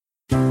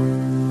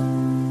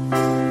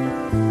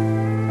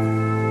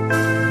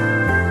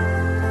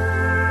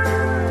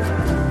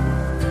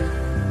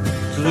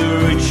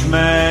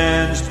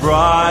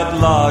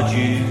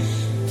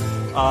charges.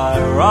 I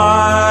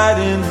ride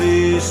in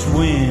this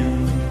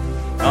wind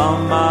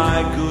on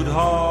my good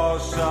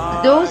horse.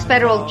 Those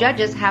federal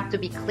judges have to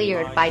be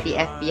cleared by the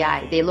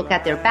FBI. They look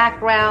at their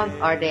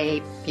background. Are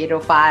they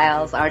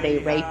pedophiles? Are they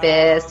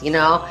rapists?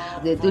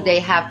 Do they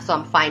have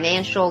some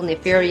financial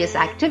nefarious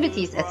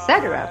activities,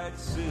 etc.?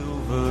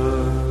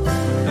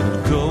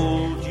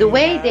 The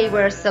way they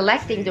were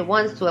selecting the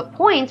ones to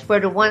appoint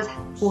were the ones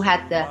who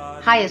had the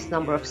highest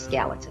number of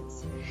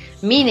skeletons.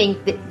 Meaning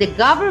the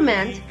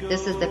government,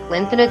 this is the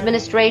Clinton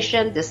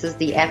administration, this is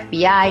the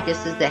FBI,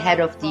 this is the head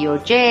of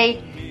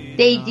DOJ,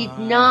 they did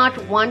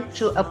not want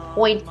to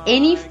appoint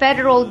any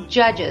federal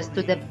judges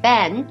to the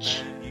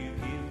bench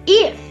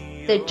if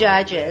the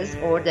judges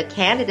or the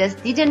candidates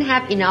didn't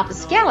have enough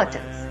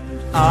skeletons.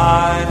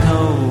 I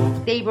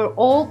know. They were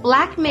all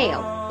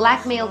blackmailed.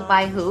 Blackmailed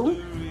by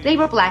whom? They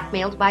were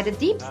blackmailed by the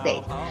deep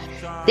state.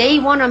 They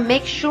want to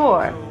make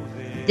sure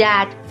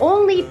that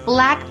only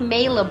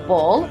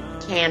blackmailable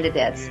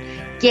candidates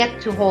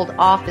get to hold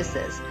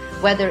offices,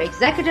 whether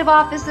executive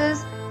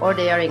offices or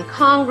they are in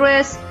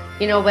Congress,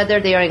 whether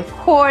they are in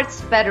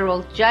courts,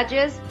 federal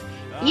judges.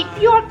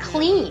 If you're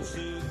clean,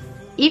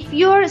 if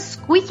you're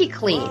squeaky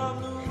clean,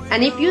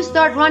 and if you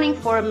start running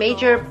for a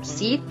major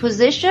seat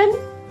position,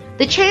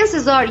 the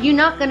chances are you're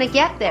not going to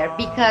get there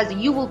because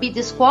you will be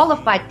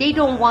disqualified. They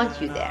don't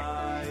want you there.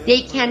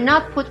 They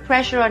cannot put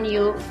pressure on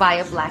you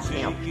via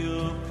blackmail.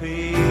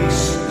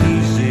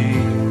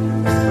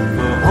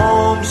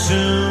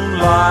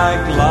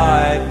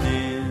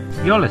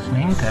 You're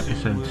listening to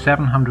episode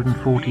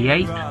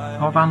 748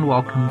 of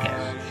Unwelcome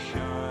Guests,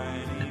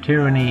 The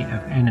Tyranny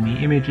of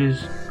Enemy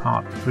Images,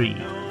 Part 3,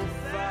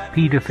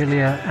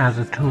 Pedophilia as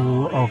a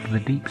Tool of the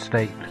Deep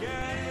State.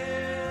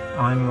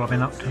 I'm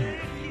Robin Upton.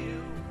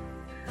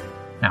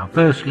 Now,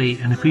 firstly,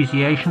 an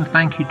appreciation,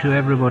 thank you to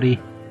everybody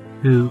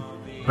who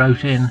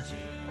wrote in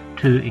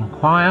to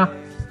inquire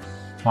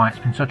why it's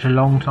been such a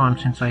long time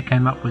since I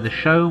came up with a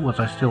show. Was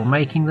I still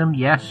making them?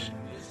 Yes.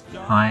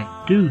 I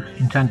do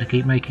intend to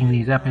keep making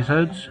these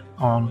episodes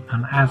on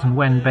an as and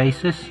when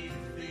basis.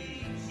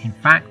 In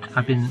fact,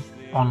 I've been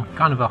on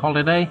kind of a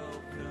holiday.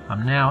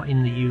 I'm now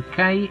in the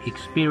UK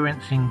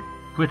experiencing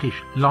British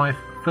life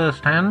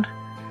firsthand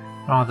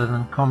rather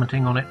than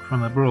commenting on it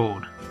from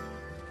abroad.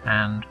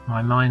 And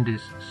my mind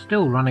is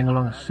still running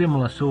along a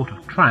similar sort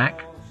of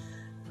track.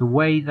 The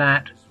way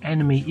that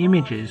enemy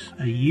images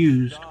are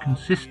used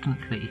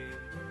consistently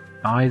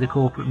by the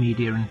corporate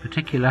media in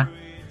particular,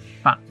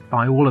 but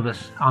by all of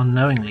us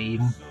unknowingly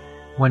even,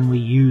 when we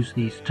use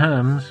these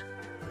terms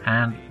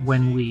and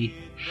when we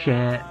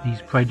share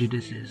these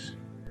prejudices.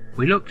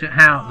 We looked at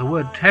how the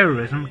word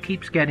terrorism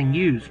keeps getting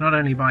used not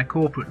only by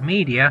corporate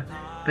media,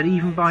 but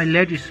even by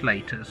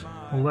legislators,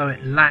 although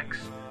it lacks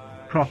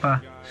proper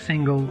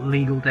single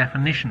legal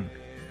definition.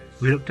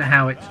 We looked at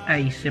how it's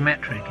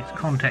asymmetric, it's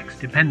context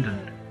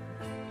dependent.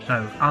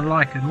 So,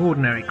 unlike an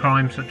ordinary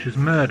crime such as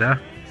murder,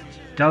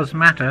 it does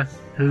matter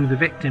who the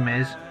victim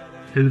is,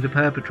 who the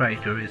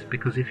perpetrator is,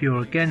 because if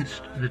you're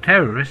against the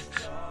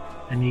terrorists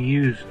and you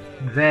use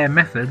their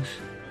methods,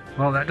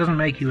 well, that doesn't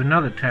make you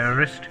another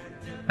terrorist,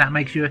 that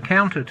makes you a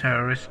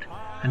counter-terrorist,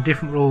 and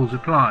different rules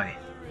apply.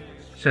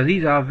 So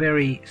these are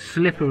very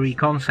slippery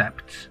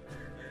concepts.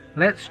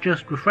 Let's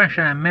just refresh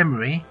our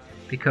memory,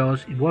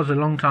 because it was a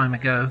long time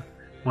ago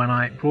when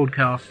I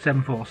broadcast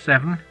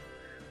 747.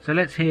 So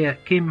let's hear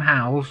Kim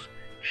Howell's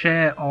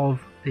share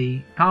of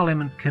the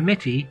Parliament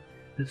committee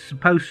that's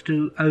supposed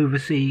to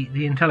oversee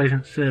the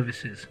intelligence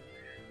services.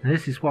 And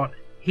this is what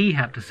he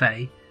had to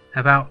say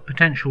about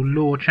potential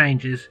law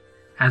changes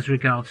as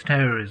regards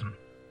terrorism.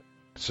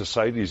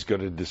 Society's got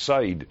to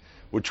decide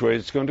which way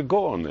it's going to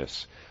go on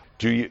this.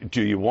 Do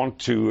you want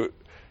to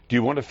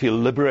feel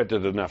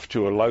liberated enough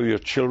to allow your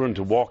children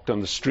to walk down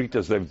the street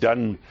as they've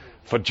done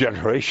for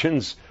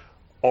generations?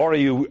 Or are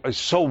you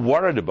so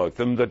worried about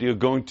them that you're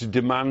going to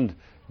demand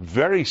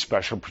very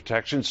special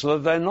protection so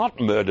that they're not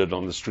murdered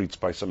on the streets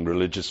by some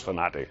religious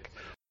fanatic?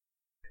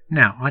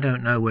 Now, I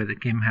don't know whether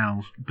Kim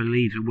Howells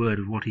believes a word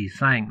of what he's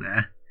saying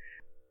there.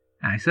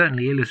 It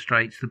certainly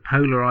illustrates the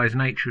polarised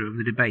nature of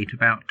the debate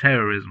about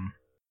terrorism.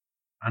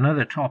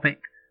 Another topic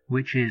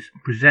which is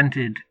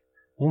presented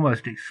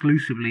almost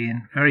exclusively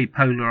in very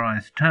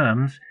polarised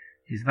terms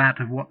is that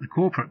of what the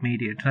corporate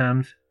media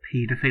terms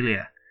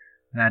paedophilia.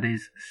 That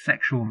is,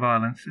 sexual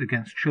violence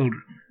against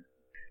children.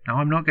 Now,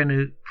 I'm not going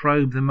to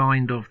probe the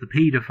mind of the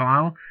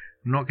paedophile.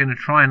 I'm not going to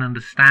try and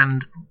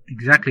understand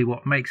exactly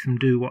what makes them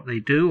do what they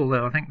do,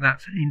 although I think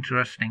that's an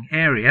interesting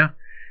area.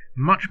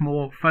 Much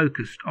more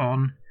focused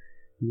on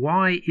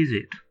why is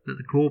it that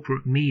the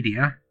corporate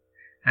media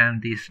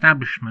and the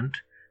establishment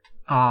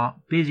are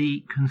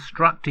busy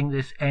constructing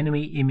this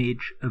enemy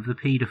image of the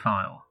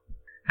paedophile.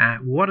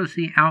 What is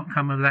the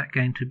outcome of that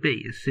going to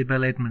be? As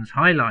Sibel Edmonds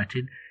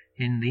highlighted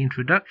in the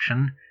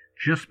introduction,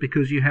 just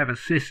because you have a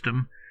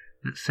system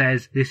that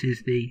says this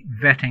is the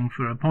vetting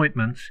for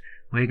appointments,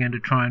 we're going to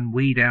try and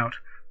weed out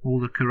all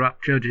the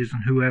corrupt judges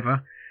and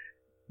whoever,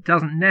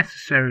 doesn't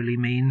necessarily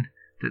mean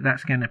that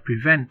that's going to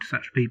prevent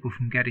such people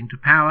from getting to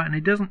power, and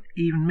it doesn't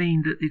even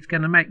mean that it's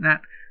going to make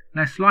that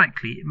less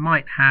likely it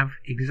might have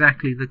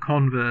exactly the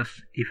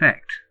converse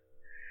effect.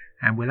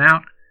 And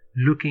without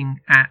looking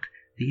at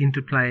the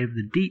interplay of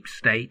the deep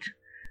state,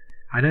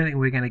 I don't think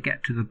we're going to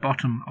get to the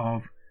bottom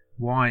of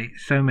why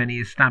so many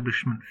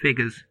establishment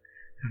figures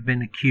have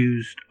been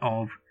accused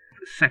of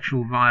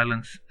sexual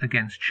violence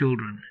against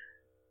children.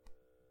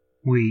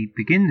 We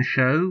begin the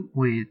show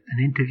with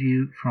an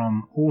interview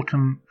from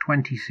autumn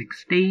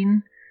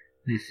 2016.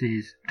 This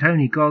is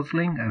Tony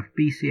Gosling of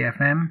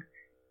BCFM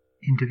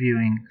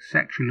interviewing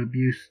sexual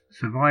abuse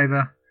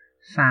survivor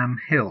Sam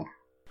Hill.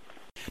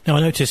 Now, I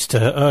noticed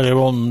earlier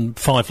on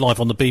 5 Live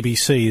on the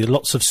BBC,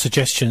 lots of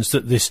suggestions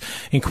that this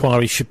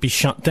inquiry should be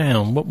shut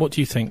down. What do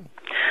you think?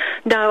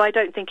 No, I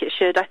don't think it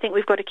should. I think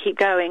we've got to keep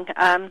going.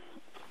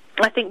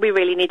 I think we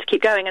really need to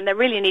keep going, and there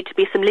really need to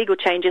be some legal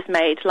changes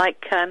made,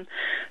 like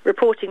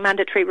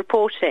mandatory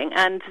reporting,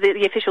 and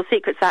the Official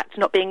Secrets Act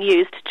not being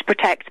used to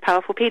protect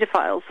powerful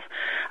paedophiles.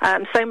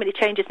 So many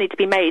changes need to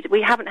be made.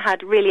 We haven't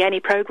had really any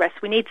progress.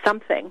 We need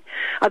something.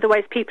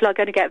 Otherwise, people are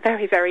going to get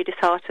very, very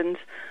disheartened.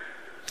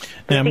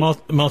 Now,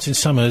 Martin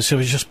Summers, I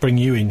was just bring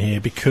you in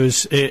here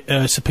because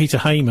Sir Peter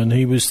Heyman,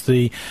 who was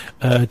the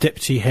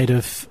deputy head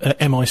of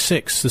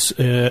MI6,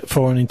 the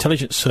Foreign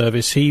Intelligence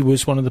Service, he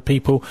was one of the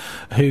people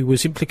who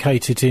was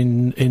implicated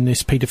in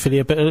this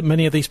paedophilia, but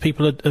many of these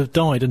people have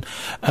died. And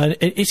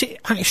is it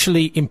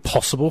actually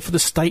impossible for the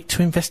state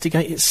to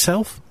investigate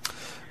itself?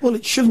 Well,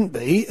 it shouldn't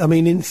be. I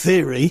mean, in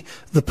theory,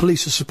 the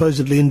police are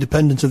supposedly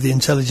independent of the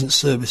intelligence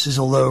services,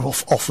 although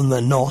often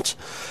they're not.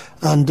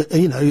 And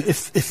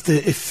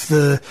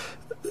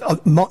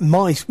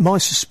my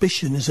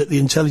suspicion is that the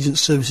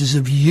intelligence services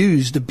have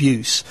used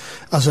abuse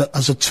as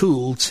a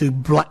tool to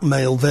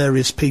blackmail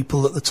various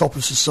people at the top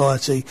of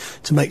society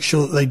to make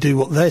sure that they do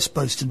what they're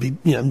supposed to be,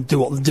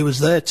 do as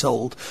they're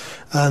told,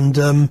 and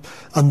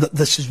that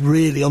this is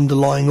really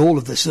underlying all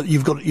of this. That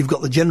you've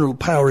got the general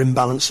power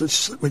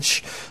imbalance,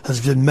 which has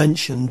been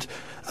mentioned.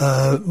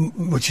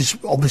 Which is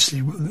obviously,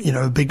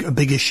 a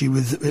big issue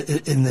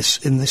in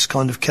this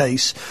kind of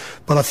case,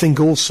 but I think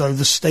also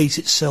the state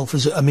itself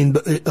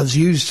has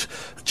used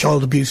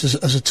child abuse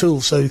as a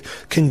tool. So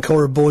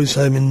Kincora Boys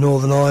Home in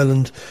Northern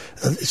Ireland,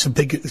 it's a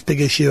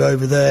big issue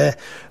over there.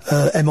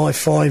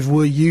 MI5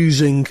 were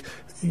using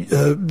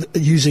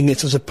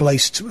it as a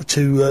place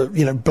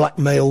to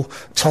blackmail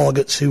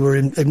targets who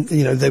were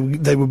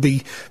they would be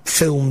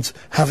filmed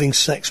having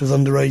sex with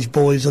underage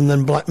boys and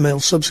then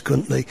blackmailed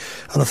subsequently.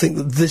 And I think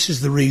that this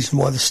is the reason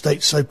why the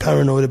state's so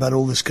paranoid about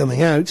all this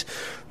coming out,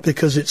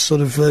 because it's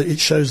sort of it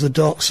shows the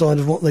dark side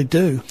of what they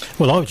do.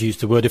 Well, I would use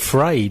the word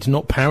afraid,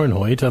 not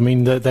paranoid. I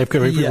mean, they've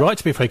got every right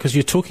to be afraid, because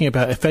you're talking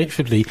about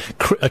effectively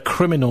a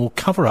criminal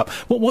cover-up.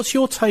 What's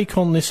your take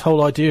on this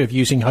whole idea of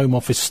using Home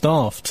Office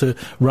staff to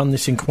run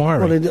this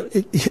inquiry?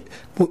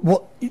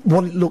 Well,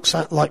 what it looks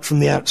like from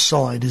the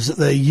outside is that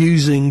they're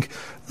using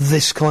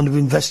this kind of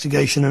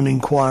investigation and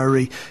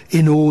inquiry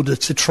in order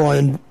to try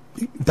and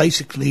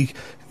basically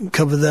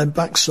cover their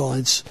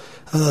backsides.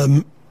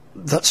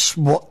 That's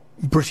what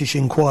British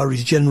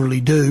inquiries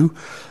generally do,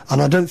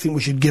 and I don't think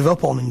we should give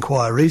up on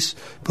inquiries,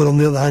 but on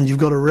the other hand, you've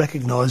got to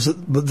recognise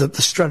that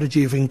the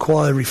strategy of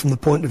inquiry from the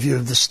point of view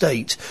of the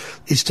state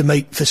is to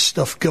make this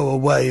stuff go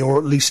away, or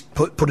at least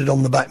put it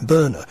on the back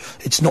burner.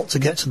 It's not to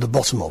get to the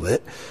bottom of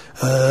it,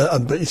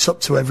 but it's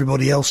up to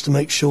everybody else to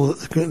make sure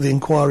that the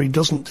inquiry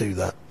doesn't do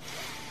that.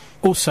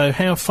 Also,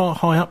 how far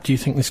high up do you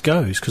think this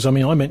goes? Because, I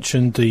mean, I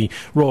mentioned the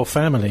royal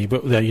family,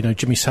 but,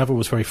 Jimmy Savile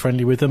was very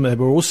friendly with them. They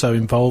were also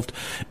involved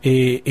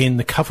in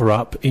the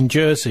cover-up in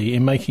Jersey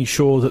in making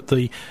sure that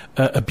the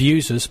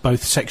abusers,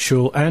 both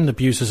sexual and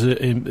abusers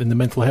in the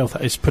mental health,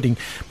 that is putting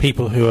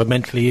people who are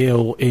mentally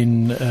ill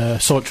in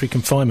solitary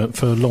confinement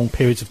for long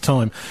periods of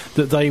time,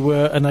 that they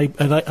were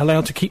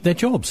allowed to keep their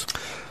jobs.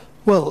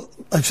 Well,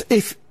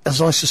 if as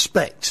I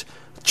suspect,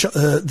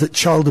 that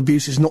child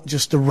abuse is not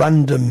just a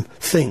random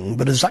thing,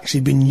 but has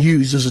actually been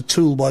used as a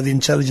tool by the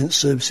intelligence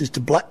services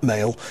to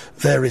blackmail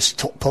various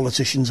top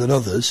politicians and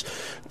others,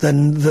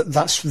 then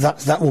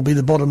that will be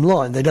the bottom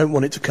line. They don't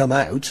want it to come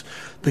out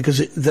because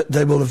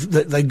they will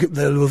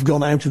have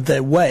gone out of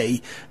their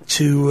way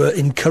to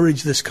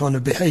encourage this kind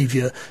of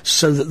behaviour,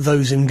 so that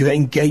those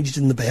engaged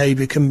in the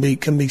behaviour can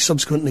be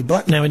subsequently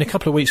blackmailed. Now, in a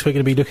couple of weeks, we're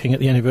going to be looking at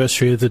the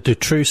anniversary of the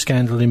Dutroux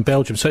scandal in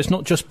Belgium. So it's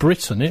not just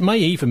Britain. It may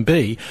even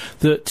be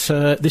that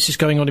this is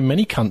going on in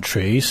many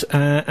countries,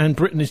 and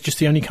Britain is just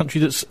the only country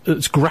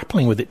that's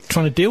grappling with it,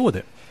 trying to deal with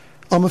it.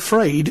 I'm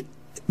afraid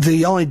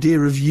the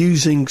idea of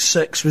using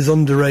sex with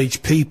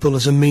underage people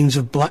as a means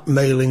of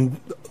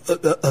blackmailing.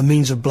 A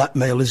means of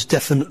blackmail is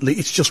definitely,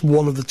 it's just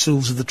one of the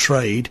tools of the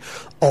trade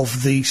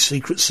of the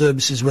secret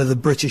services, whether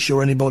British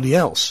or anybody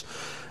else.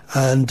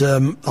 And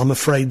I'm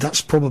afraid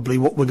that's probably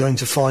what we're going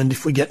to find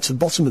if we get to the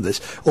bottom of this.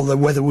 Although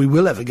whether we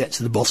will ever get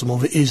to the bottom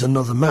of it is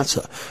another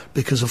matter,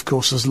 because, of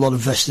course, there's a lot of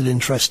vested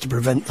interest to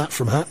prevent that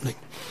from happening.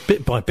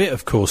 Bit by bit,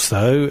 of course,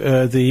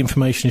 though, the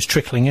information is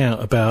trickling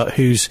out about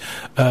who's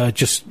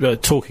just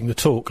talking the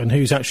talk and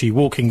who's actually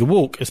walking the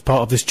walk as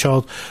part of this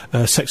child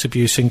sex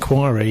abuse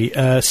inquiry.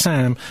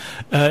 Sam,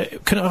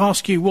 can I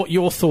ask you what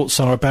your thoughts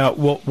are about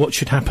what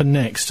should happen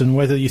next, and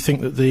whether you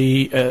think that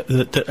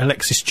that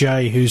Alexis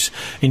Jay, who's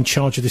in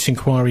charge of this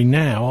inquiry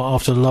now,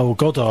 after Lowell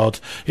Goddard,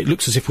 it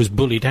looks as if was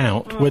bullied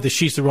out, whether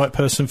she's the right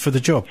person for the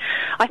job?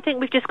 I think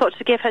we've just got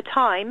to give her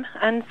time,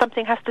 and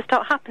something has to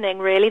start happening,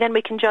 really. Then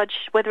we can judge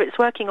whether it's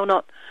working or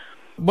not.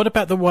 What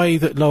about the way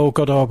that Lowell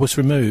Goddard was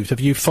removed? Have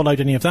you followed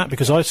any of that?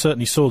 Because I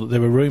certainly saw that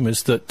there were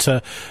rumours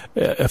that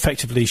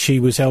effectively she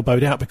was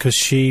elbowed out because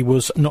she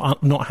was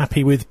not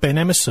happy with Ben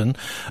Emerson,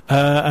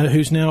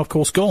 who's now, of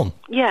course, gone.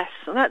 Yes,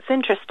 well, that's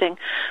interesting.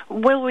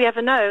 Will we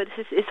ever know?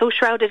 It's all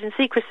shrouded in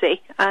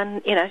secrecy.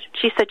 And, you know,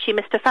 she said she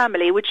missed her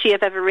family. Would she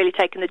have ever really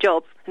taken the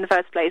job in the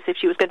first place if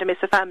she was going to miss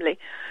her family?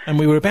 And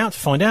we were about to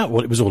find out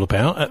what it was all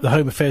about at the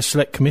Home Affairs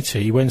Select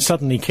Committee when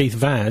suddenly Keith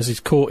Vaz is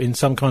caught in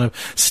some kind of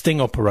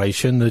sting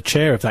operation, the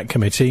chair of that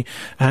committee,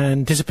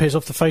 and disappears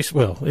off the face.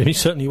 Well, he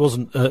certainly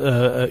wasn't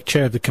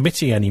chair of the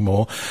committee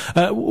anymore.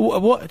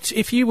 What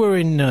if you were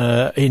in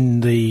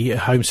the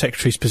Home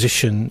Secretary's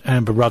position,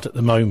 Amber Rudd, at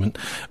the moment?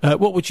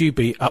 What would you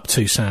be up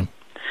to, Sam?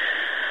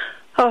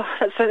 Oh,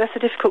 that's a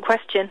difficult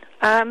question.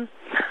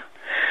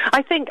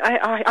 I think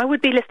I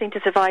would be listening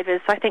to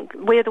survivors. I think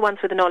we're the ones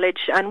with the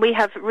knowledge, and we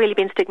have really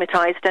been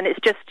stigmatised, and it's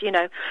just, you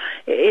know,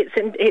 it's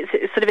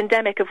sort of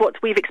endemic of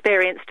what we've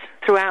experienced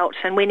throughout,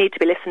 and we need to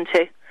be listened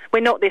to. We're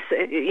not this,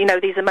 you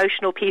know, these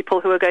emotional people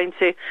who are going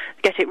to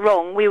get it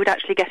wrong. We would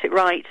actually get it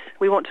right.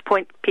 We want to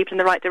point people in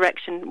the right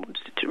direction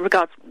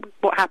regards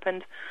what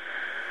happened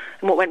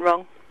and what went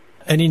wrong.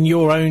 And in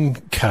your own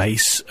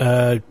case,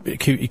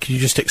 could you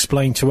just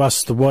explain to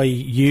us the way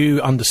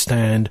you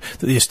understand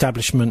that the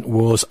establishment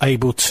was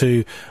able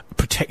to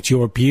protect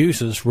your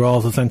abusers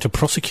rather than to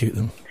prosecute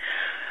them?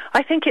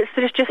 I think it's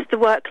sort of just the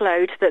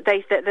workload that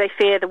they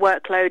fear, the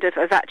workload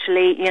of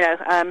actually, you know,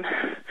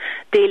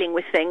 dealing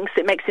with things.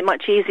 It makes it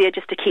much easier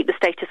just to keep the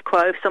status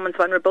quo. If someone's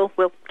vulnerable,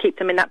 we'll keep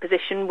them in that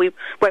position. We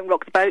won't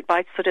rock the boat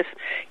by sort of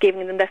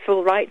giving them their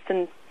full rights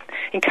and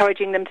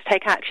encouraging them to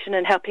take action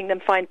and helping them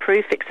find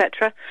proof,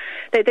 etc.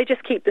 They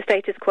just keep the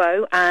status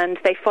quo, and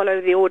they follow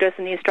the orders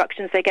and the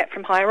instructions they get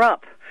from higher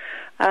up.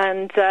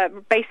 And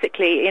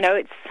basically, you know,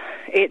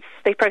 it's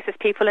they process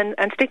people and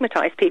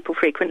stigmatise people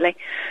frequently.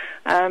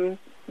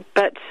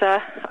 But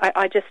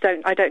I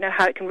don't know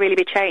how it can really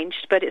be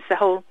changed. But it's the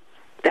whole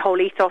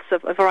ethos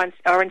of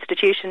our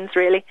institutions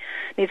really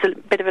needs a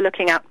bit of a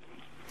looking at.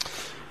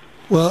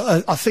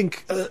 Well, I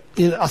think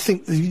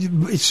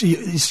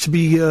it's to be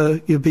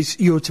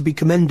you're to be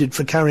commended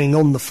for carrying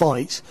on the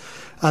fight,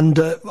 and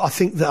I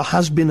think there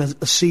has been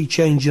a sea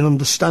change in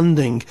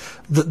understanding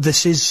that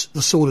this is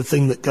the sort of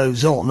thing that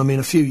goes on. I mean,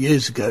 a few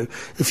years ago,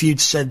 if you'd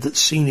said that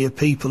senior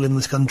people in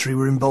this country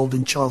were involved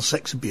in child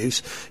sex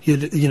abuse,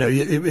 it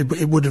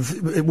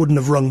wouldn't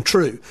have rung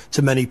true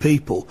to many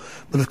people.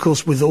 But of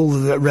course, with all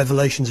the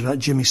revelations about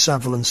Jimmy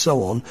Savile and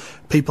so on,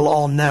 people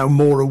are now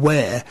more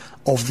aware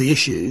of the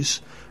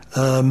issues.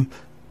 And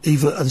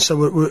so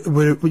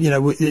we're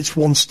it's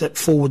one step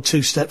forward,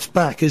 two steps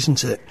back,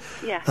 isn't it?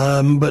 Yeah.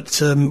 But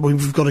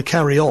we've got to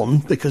carry on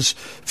because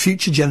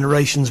future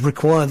generations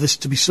require this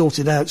to be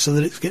sorted out so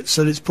that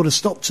it's put a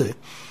stop to.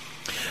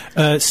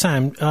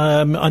 Sam,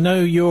 I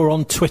know you're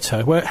on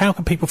Twitter. How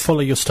can people follow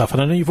your stuff?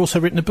 And I know you've also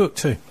written a book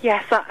too.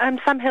 Yes, I'm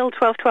Sam Hill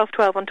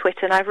 121212 on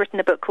Twitter, and I've written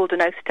a book called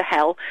An Oath to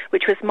Hell,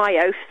 which was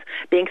my oath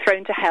being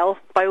thrown to hell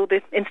by all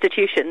the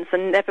institutions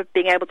and never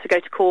being able to go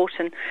to court,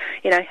 and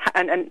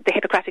and the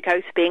Hippocratic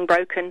Oath being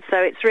broken. So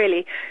it's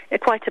really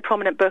quite a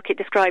prominent book. It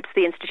describes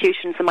the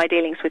institutions and my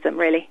dealings with them,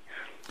 really.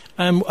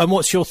 And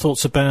what's your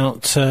thoughts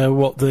about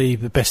what the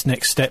best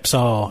next steps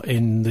are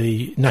in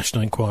the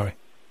national inquiry?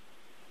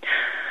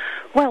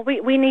 Well,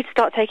 we need to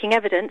start taking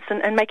evidence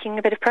and making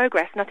a bit of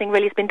progress. Nothing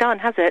really has been done,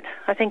 has it?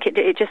 I think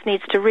it just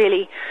needs to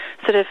really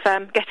sort of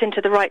get into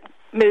the right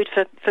mood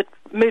for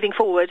moving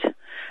forward.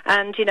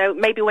 And,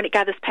 maybe when it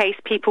gathers pace,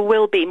 people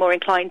will be more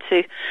inclined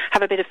to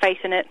have a bit of faith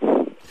in it.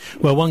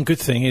 Well, one good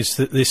thing is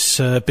that this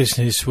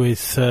business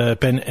with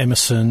Ben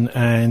Emerson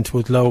and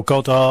with Lowell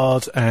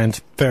Goddard and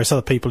various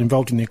other people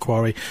involved in the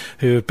inquiry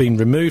who have been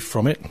removed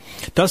from it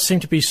does seem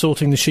to be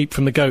sorting the sheep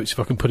from the goats, if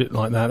I can put it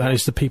like that. That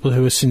is the people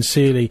who are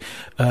sincerely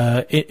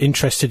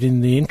interested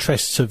in the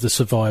interests of the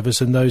survivors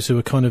and those who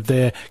are kind of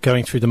there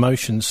going through the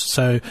motions.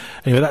 So,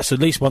 anyway, that's at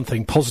least one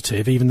thing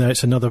positive, even though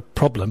it's another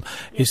problem,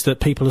 is that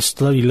people are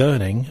slowly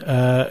learning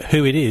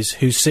who it is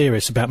who's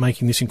serious about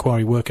making this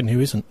inquiry work and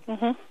who isn't.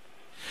 Mm-hmm.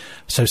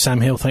 So,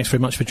 Sam Hill, thanks very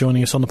much for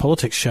joining us on the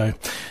Politics Show.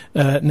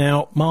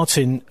 Now,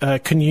 Martin,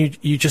 can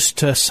you just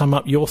sum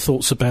up your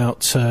thoughts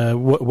about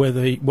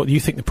what you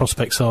think the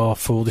prospects are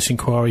for this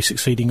inquiry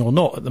succeeding or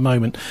not at the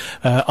moment?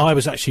 I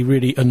was actually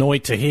really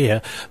annoyed to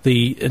hear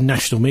the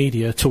national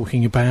media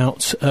talking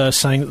about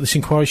saying that this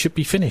inquiry should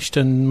be finished,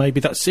 and maybe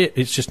that's it.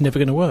 It's just never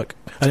going to work,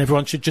 and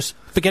everyone should just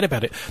forget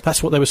about it.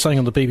 That's what they were saying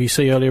on the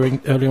BBC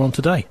earlier on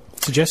today,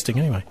 suggesting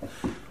anyway.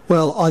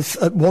 Well,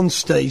 at one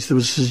stage there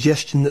was a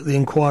suggestion that the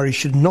inquiry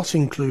should not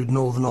include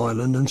Northern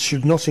Ireland and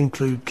should not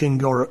include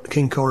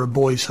Kincora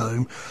Boys'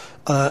 Home,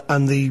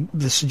 and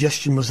the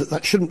suggestion was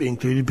that shouldn't be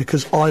included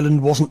because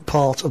Ireland wasn't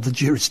part of the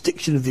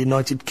jurisdiction of the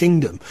United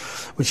Kingdom,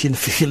 which,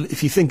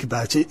 if you think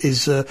about it,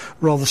 is a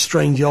rather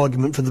strange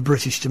argument for the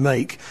British to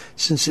make,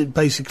 since it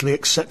basically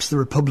accepts the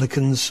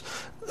Republicans'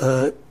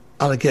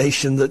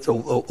 allegation that,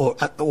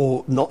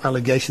 or not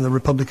allegation, the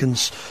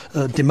Republicans'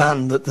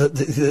 demand that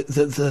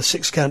the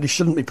 6 counties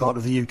shouldn't be part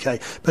of the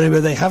UK. But anyway,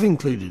 they have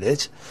included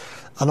it,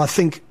 and I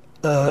think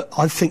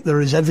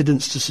there is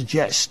evidence to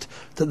suggest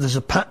that there's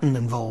a pattern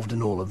involved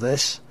in all of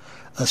this,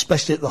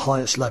 especially at the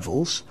highest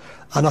levels.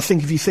 And I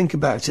think if you think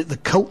about it, the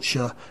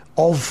culture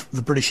of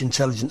the British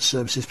intelligence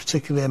services,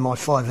 particularly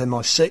MI5,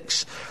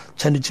 MI6,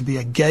 tended to be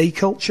a gay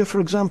culture,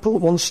 for example.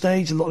 At one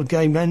stage, a lot of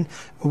gay men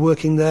were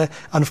working there.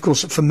 And, of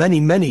course, for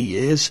many, many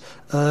years,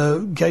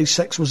 gay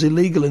sex was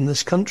illegal in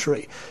this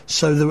country.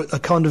 So there were a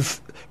kind of...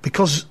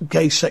 Because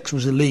gay sex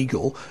was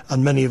illegal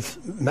and many of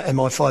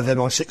MI5,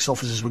 MI6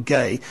 officers were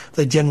gay,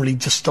 they generally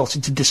just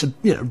started to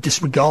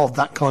disregard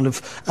that kind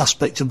of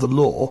aspect of the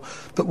law.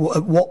 But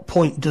at what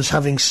point does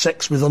having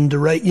sex with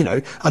underage,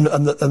 and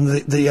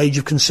the age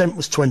of consent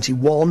was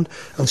 21,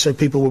 and so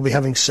people will be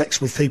having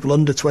sex with people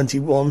under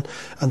 21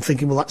 and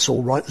thinking, well, that's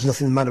all right, there's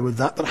nothing the matter with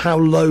that. But how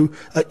low,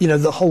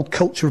 the whole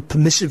culture of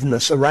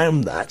permissiveness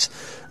around that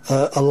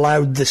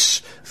allowed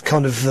this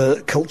kind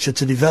of culture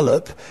to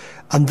develop.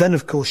 And then,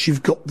 of course,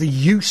 you've got the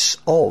use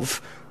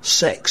of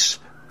sex,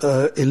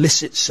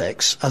 illicit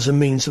sex, as a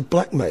means of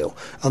blackmail.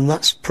 And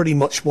that's pretty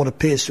much what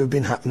appears to have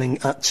been happening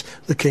at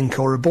the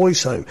Kincora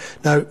Boys' Home.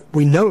 Now,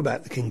 we know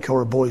about the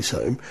Kincora Boys'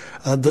 Home,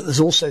 that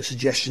there's also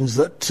suggestions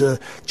that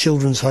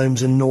children's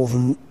homes in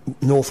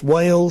North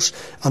Wales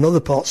and other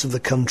parts of the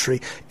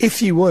country,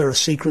 if you were a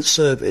secret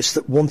service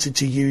that wanted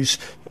to use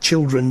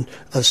children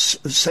as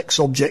sex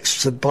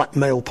objects to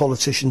blackmail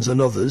politicians and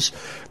others,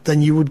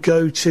 then you would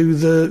go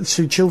to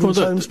children's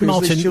homes.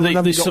 Martin,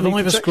 the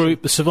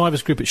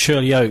survivors group at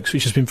Shirley Oaks,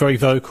 which has been very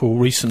vocal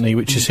recently,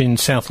 which is in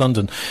South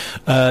London,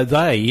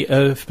 they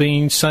have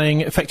been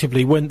saying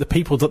effectively when the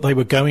people that they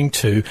were going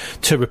to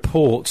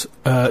report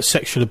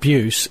sexual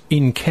abuse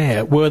in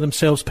care were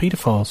themselves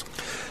paedophiles.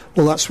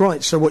 Well, that's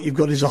right. So what you've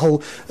got is a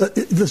whole.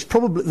 There's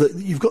probably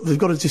they've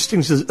got to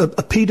distinguish a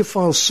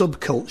paedophile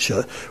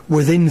subculture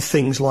within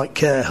things like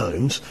care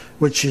homes,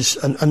 which is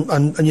and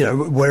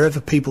wherever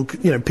people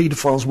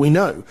paedophiles we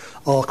know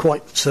are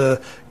quite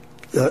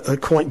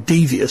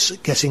devious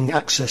at getting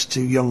access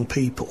to young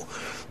people.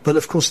 But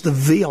of course, the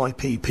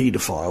VIP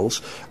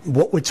paedophiles,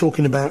 what we're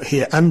talking about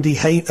here, Andy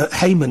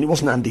Heyman. It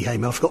wasn't Andy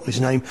Heyman. I've forgotten his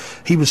name.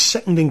 He was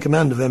second in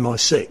command of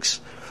MI6.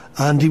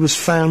 And he was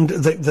found,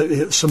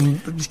 some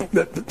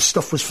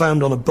stuff was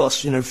found on a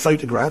bus,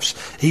 photographs.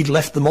 He'd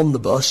left them on the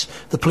bus.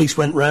 The police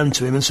went round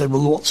to him and said,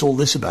 well, what's all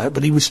this about?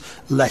 But he was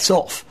let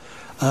off.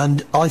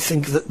 And I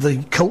think that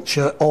the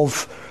culture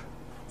of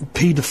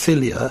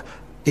paedophilia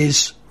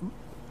is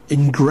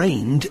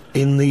ingrained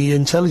in the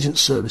intelligence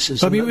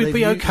services. I mean, it would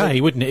be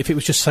okay, wouldn't it, if it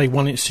was just, say,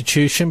 one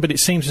institution, but it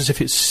seems as if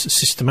it's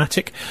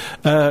systematic,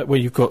 where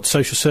you've got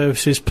social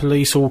services,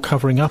 police all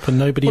covering up and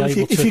nobody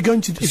able to... If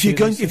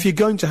you're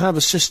going to have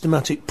a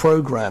systematic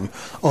programme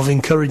of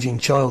encouraging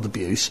child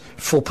abuse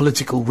for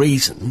political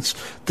reasons,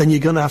 then you're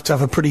going to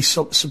have a pretty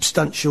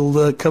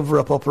substantial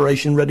cover-up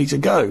operation ready to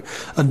go.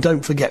 And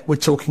don't forget, we're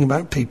talking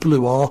about people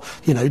who are,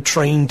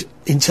 trained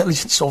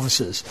intelligence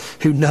officers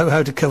who know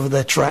how to cover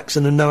their tracks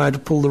and who know how to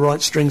pull the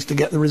right strings to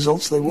get the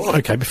results they want.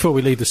 OK, before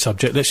we leave the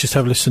subject, let's just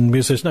have a listen,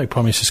 because there's no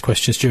Prime Minister's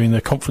questions during the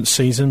conference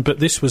season, but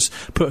this was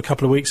put a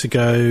couple of weeks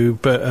ago,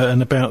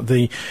 and about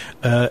the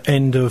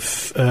end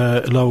of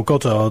Lowell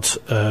Goddard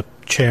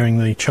chairing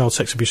the child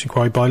sex abuse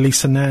inquiry by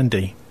Lisa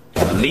Nandy.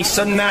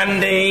 Lisa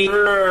Nandy.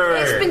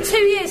 It's been 2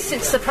 years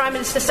since the Prime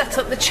Minister set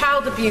up the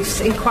child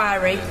abuse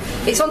inquiry.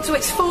 It's on to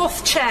its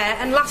 4th chair,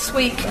 and last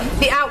week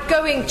the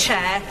outgoing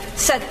chair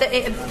said that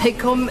it had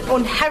become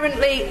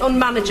inherently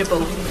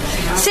unmanageable.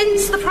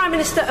 Since the Prime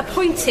Minister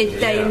appointed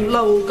Dame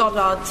Lowell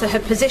Goddard to her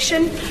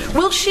position,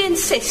 will she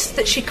insist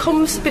that she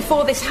comes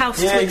before this House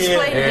to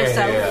explain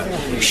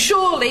herself?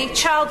 Surely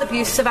child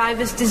abuse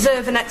survivors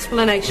deserve an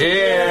explanation.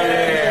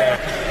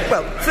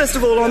 Well, first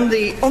of all, on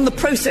the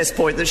process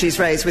point that she's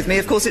raised with me,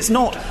 of course, it's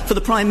not for the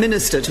Prime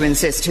Minister to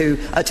insist who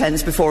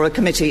attends before a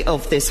committee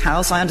of this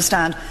House. I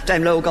understand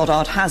Dame Lowell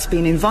Goddard has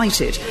been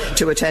invited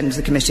to attend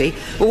the committee.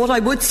 But what I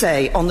would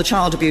say on the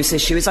child abuse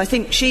issue is I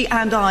think she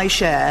and I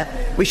share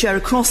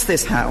across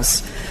this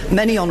House,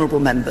 many honourable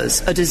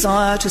members, a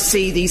desire to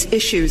see these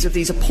issues of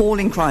these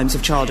appalling crimes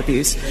of child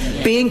abuse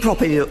being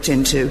properly looked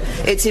into.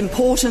 It's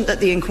important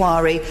that the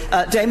inquiry,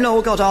 Dame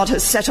Lowell Goddard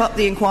has set up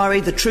the inquiry,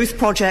 the Truth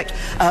Project,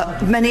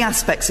 many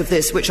aspects of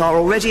this which are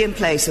already in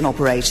place and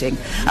operating.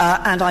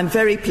 And I'm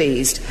very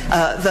pleased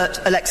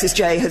that Alexis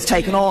Jay has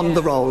taken on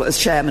the role as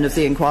chairman of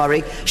the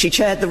inquiry. She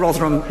chaired the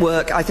Rotherham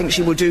work. I think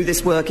she will do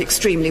this work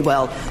extremely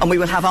well, and we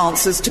will have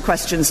answers to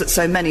questions that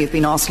so many have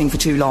been asking for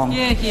too long.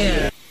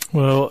 Yeah.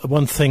 Well,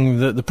 one thing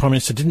that the Prime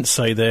Minister didn't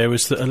say there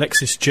was that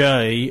Alexis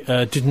Jay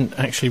didn't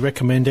actually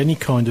recommend any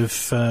kind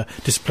of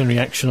disciplinary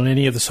action on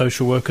any of the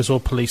social workers or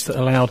police that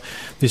allowed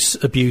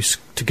this abuse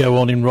to go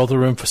on in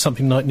Rotherham for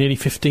something like nearly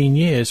 15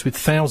 years, with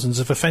thousands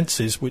of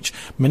offences,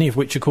 many of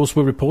which, of course,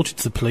 were reported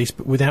to the police,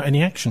 but without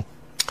any action.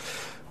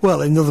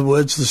 Well, in other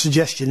words, the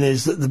suggestion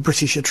is that the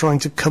British are trying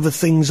to cover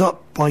things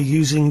up by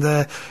using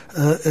their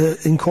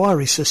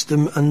inquiry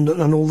system and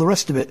all the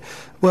rest of it.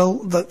 Well,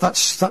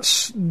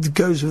 that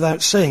goes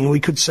without saying. We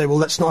could say, well,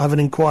 let's not have an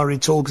inquiry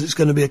at all because it's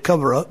going to be a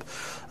cover-up.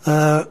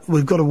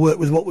 We've got to work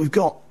with what we've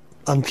got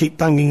and keep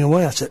banging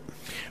away at it.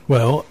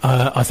 Well,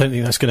 I don't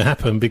think that's going to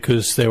happen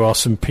because there are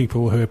some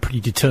people who are pretty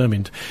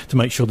determined to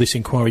make sure this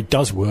inquiry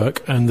does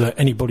work and that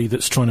anybody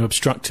that's trying to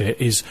obstruct it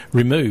is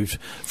removed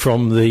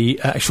from the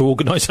actual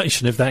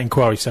organisation of that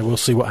inquiry. So we'll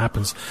see what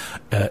happens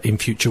in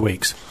future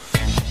weeks.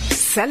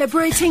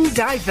 Celebrating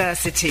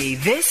diversity,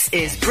 this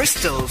is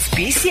Bristol's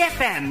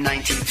BCFM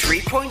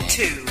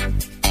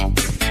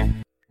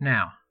 93.2.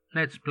 Now,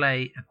 let's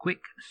play a quick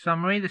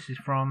summary. This is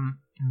from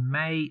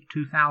May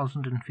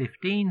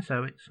 2015,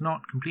 so it's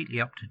not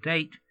completely up to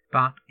date,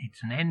 but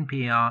it's an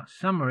NPR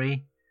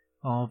summary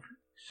of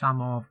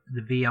some of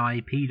the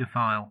VI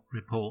pedophile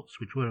reports,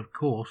 which were, of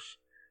course,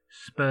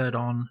 spurred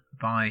on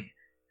by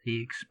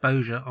the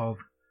exposure of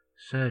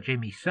Sir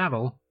Jimmy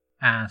Savile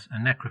as a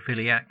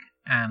necrophiliac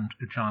and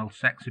a child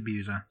sex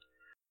abuser.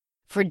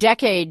 For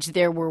decades,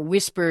 there were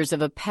whispers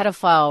of a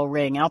pedophile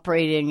ring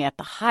operating at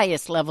the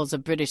highest levels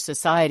of British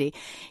society.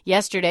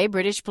 Yesterday,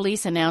 British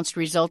police announced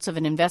results of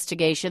an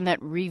investigation that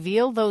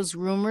reveal those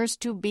rumors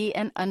to be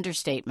an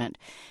understatement.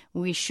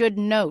 We should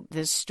note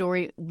this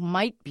story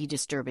might be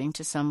disturbing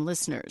to some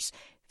listeners.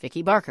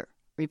 Vicky Barker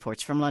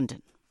reports from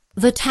London.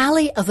 The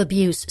tally of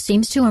abuse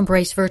seems to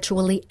embrace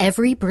virtually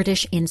every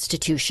British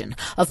institution.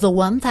 Of the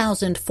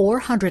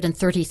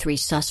 1,433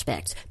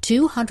 suspects,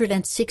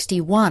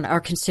 261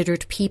 are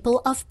considered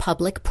people of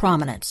public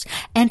prominence,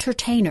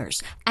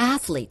 entertainers,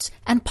 athletes,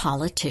 and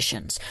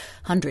politicians.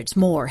 Hundreds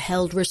more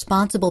held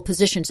responsible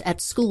positions at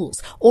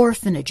schools,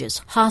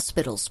 orphanages,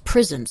 hospitals,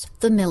 prisons,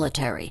 the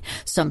military.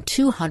 Some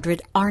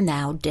 200 are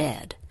now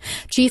dead.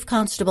 Chief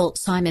Constable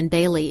Simon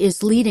Bailey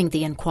is leading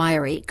the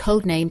inquiry,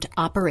 codenamed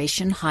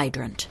Operation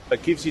Hydrant.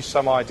 It gives you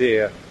some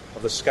idea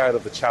of the scale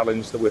of the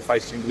challenge that we're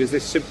facing, because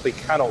this simply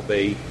cannot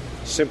be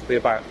simply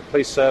about the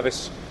police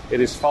service.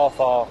 It is far,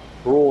 far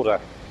broader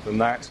than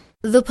that.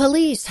 The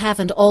police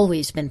haven't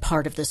always been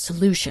part of the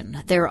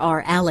solution. There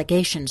are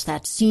allegations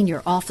that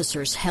senior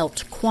officers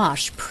helped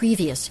quash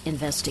previous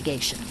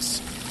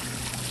investigations.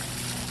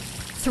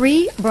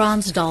 3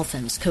 bronze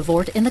dolphins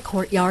cavort in the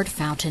courtyard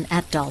fountain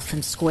at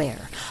Dolphin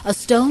Square. A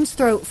stone's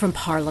throw from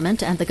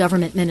Parliament and the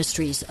government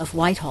ministries of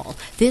Whitehall,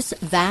 this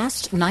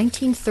vast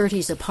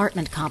 1930s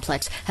apartment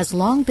complex has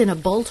long been a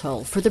bolt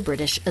hole for the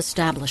British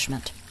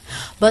establishment.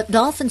 But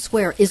Dolphin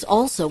Square is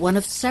also one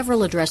of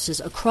several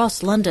addresses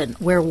across London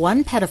where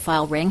one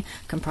pedophile ring,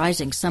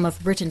 comprising some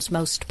of Britain's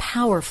most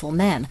powerful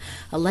men,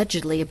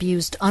 allegedly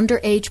abused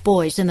underage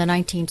boys in the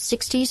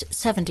 1960s,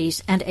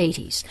 70s, and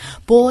 80s.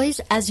 Boys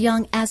as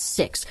young as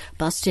 6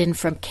 bust in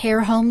from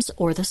care homes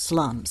or the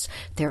slums.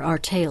 There are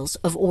tales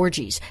of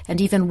orgies and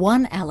even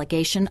one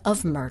allegation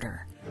of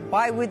murder.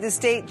 Why would the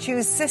state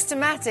choose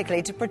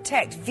systematically to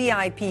protect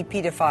VIP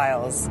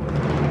pedophiles?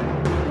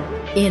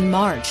 In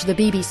March, the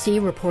BBC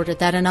reported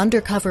that an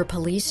undercover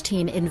police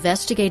team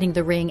investigating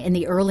the ring in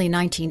the early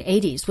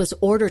 1980s was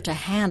ordered to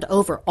hand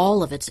over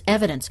all of its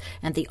evidence,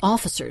 and the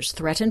officers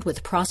threatened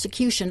with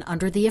prosecution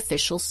under the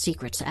Official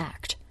Secrets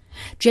Act.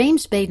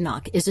 James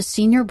Badenoch is a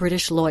senior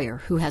British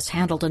lawyer who has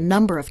handled a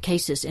number of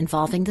cases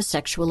involving the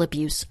sexual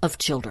abuse of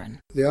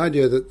children. The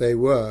idea that they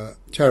were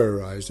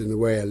terrorised in the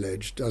way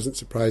alleged doesn't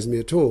surprise me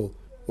at all.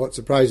 What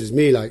surprises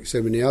me, like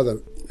so many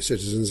other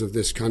citizens of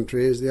this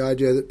country, is the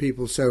idea that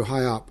people so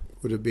high up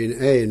would have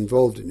been A,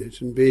 involved in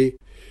it, and B,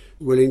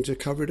 willing to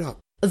cover it up.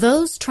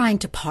 Those trying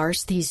to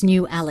parse these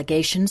new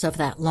allegations of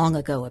that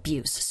long-ago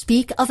abuse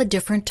speak of a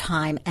different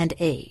time and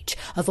age,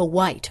 of a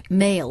white,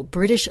 male,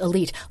 British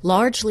elite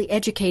largely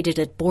educated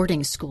at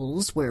boarding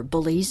schools where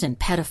bullies and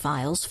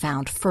pedophiles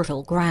found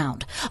fertile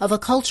ground, of a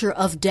culture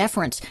of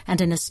deference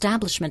and an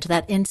establishment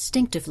that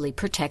instinctively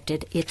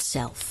protected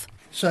itself.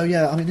 So,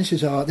 yeah, I mean, this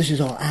is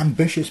our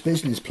ambitious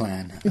business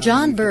plan.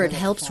 John Bird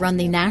helps run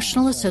the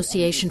National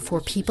Association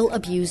for People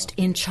Abused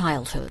in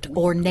Childhood,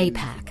 or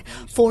NAPAC.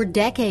 For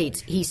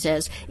decades, he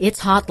says, its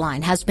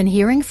hotline has been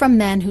hearing from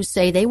men who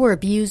say they were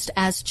abused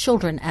as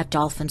children at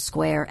Dolphin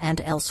Square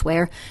and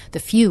elsewhere. The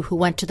few who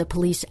went to the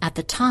police at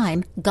the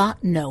time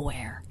got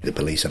nowhere. The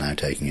police are now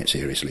taking it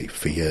seriously.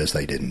 For years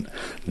they didn't.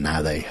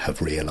 Now they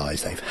have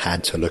realised they've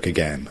had to look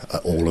again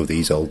at all of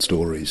these old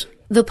stories.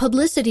 The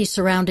publicity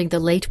surrounding the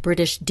late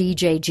British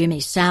DJ Jimmy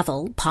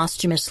Savile,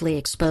 posthumously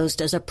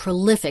exposed as a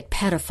prolific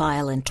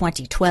pedophile in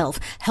 2012,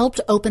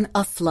 helped open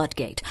a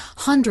floodgate.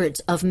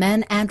 Hundreds of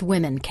men and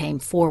women came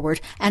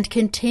forward and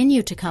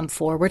continue to come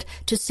forward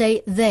to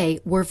say they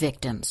were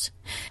victims.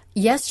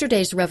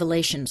 Yesterday's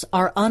revelations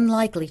are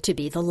unlikely to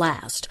be the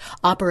last.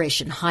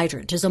 Operation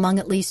Hydrant is among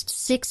at least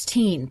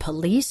 16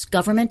 police,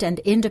 government, and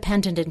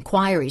independent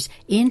inquiries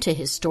into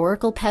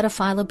historical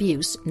pedophile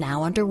abuse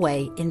now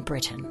underway in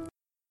Britain.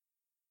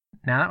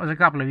 Now, that was a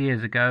couple of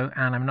years ago,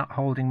 and I'm not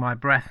holding my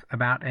breath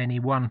about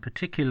any one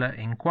particular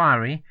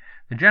inquiry.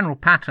 The general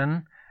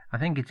pattern, I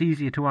think it's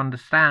easier to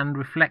understand,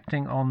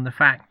 reflecting on the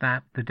fact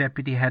that the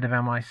deputy head of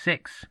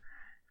MI6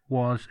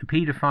 was a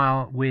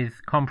paedophile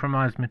with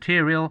compromised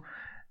material.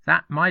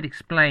 That might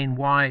explain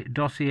why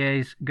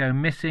dossiers go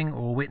missing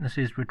or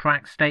witnesses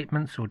retract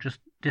statements or just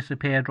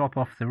disappear, drop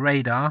off the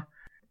radar.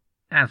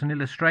 As an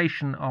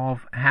illustration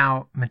of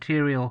how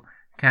material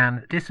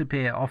can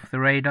disappear off the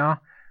radar,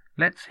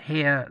 let's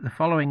hear the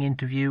following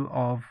interview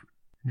of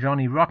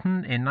Johnny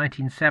Rotten in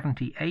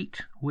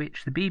 1978,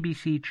 which the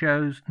BBC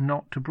chose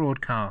not to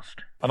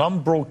broadcast. An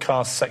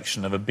unbroadcast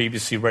section of a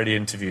BBC radio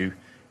interview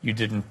you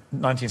did in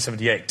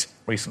 1978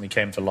 recently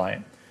came to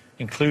light,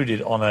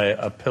 included on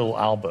a pill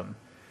album,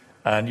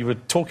 and you were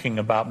talking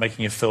about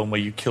making a film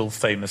where you kill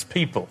famous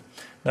people.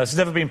 Now, it's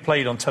never been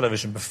played on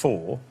television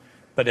before,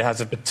 but it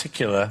has a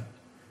particular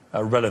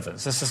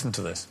relevance. Let's listen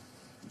to this.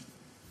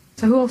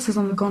 So who else is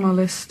on the goner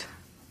list?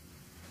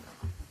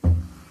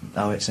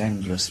 Oh, it's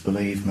endless,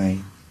 believe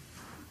me.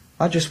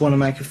 I just want to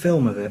make a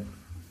film of it.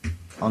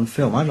 On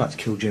film, I'd like to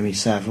kill Jimmy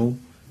Savile.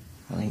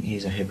 I think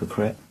he's a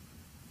hypocrite.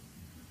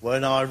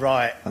 Weren't I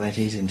right? I bet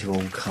he's into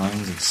all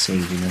kinds of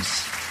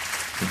seediness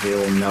that we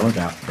all know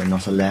about, but we're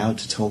not allowed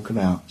to talk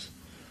about.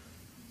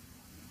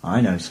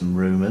 I know some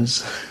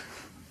rumours.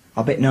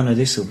 I bet none of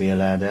this will be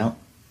allowed out.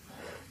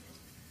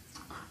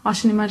 I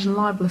should imagine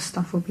libelous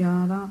stuff will be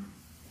allowed out.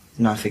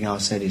 Nothing I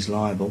said is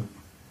libel.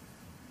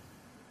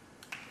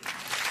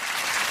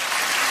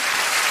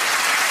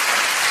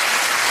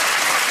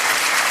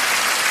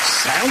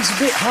 Sounds a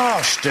bit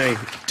harsh, doing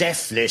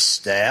death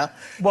list there.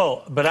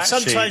 Well, but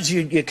actually, sometimes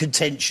you're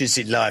contentious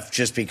in life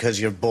just because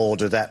you're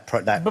bored of that.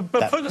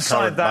 But put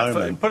aside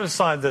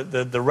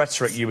the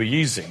rhetoric you were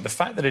using. The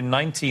fact that in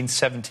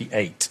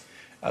 1978,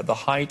 at the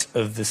height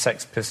of the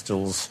Sex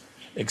Pistols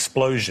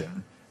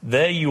explosion,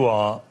 there you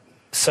are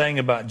saying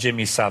about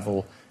Jimmy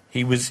Savile,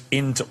 he was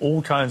into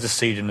all kinds of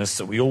seediness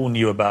that we all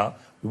knew about.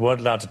 We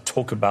weren't allowed to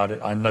talk about it.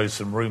 I know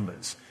some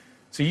rumours.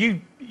 So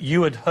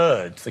you had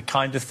heard the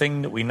kind of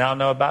thing that we now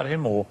know about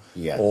him, or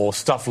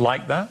stuff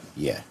like that?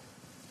 Yeah.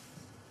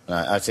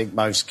 I think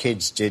most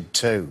kids did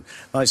too.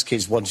 Most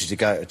kids wanted to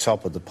go to the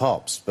top of the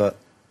pops, but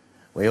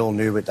we all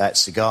knew what that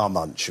cigar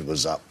muncher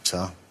was up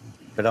to.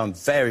 But I'm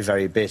very,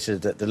 very bitter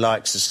that the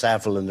likes of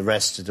Savile and the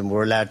rest of them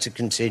were allowed to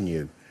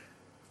continue.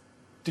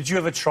 Did you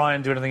ever try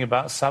and do anything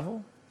about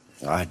Savile?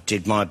 I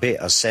did my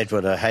bit. I said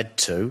what I had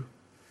to.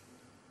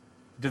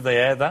 Did they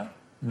air that?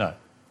 No.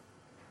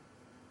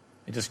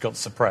 It just got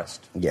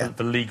suppressed. Yeah.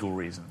 For legal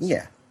reasons.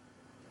 Yeah.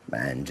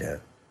 And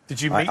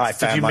did you meet? I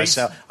found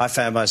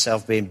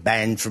myself being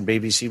banned from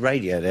BBC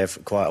Radio there for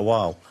quite a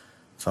while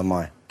for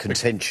my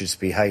contentious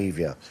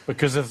behaviour.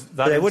 Because of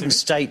that. But they wouldn't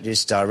state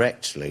this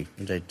directly.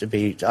 There'd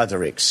be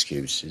other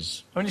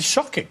excuses. I mean, it's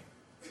shocking.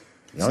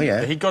 Oh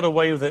yeah. He got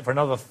away with it for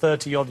another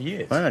 30-odd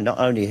years. Well, not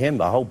only him,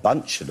 but a whole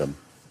bunch of them.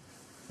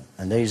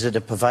 And these are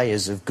the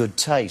purveyors of good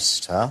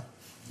taste, huh?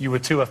 You were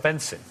too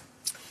offensive.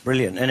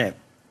 Brilliant, innit?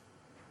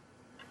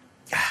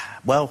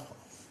 Well,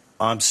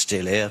 I'm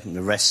still here, and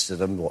the rest of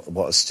them,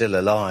 what are still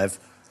alive,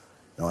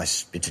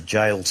 nice bit of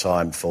jail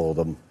time for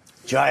them.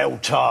 Jail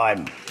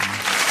time!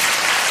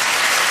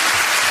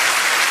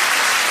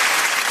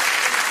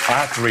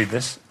 I have to read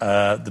this.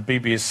 The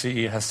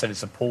BBC has said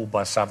it's appalled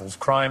by Savile's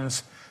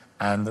crimes,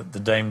 and that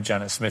the Dame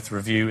Janet Smith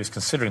Review is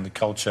considering the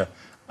culture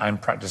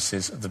and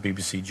practices of the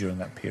BBC during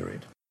that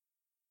period.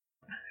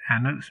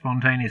 And no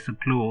spontaneous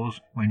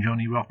applause when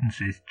Johnny Rotten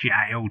says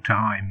jail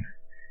time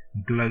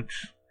and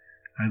gloats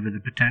over the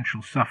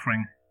potential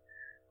suffering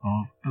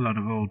of a lot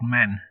of old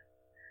men.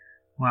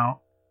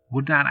 Well,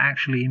 would that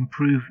actually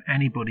improve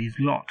anybody's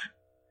lot?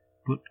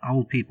 Put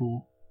old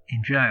people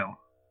in jail?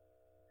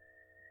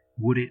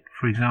 Would it,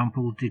 for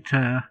example,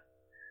 deter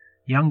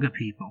younger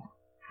people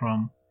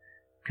from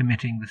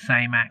committing the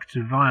same acts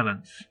of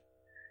violence?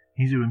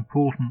 These are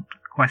important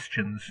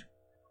questions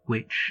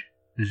which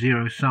the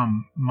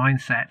zero-sum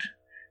mindset,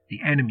 the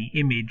enemy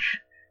image,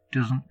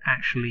 doesn't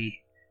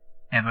actually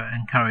ever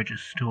encourage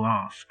us to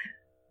ask.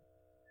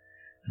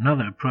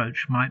 Another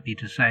approach might be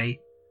to say,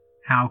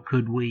 how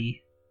could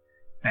we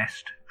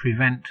best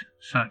prevent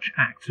such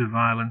acts of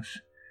violence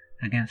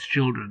against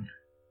children?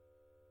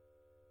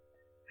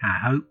 I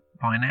hope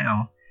by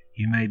now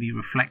you may be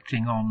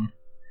reflecting on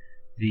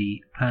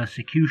the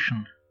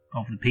persecution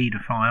of the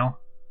paedophile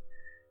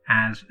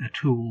as a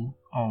tool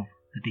of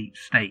the deep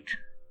state.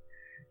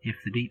 If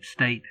the deep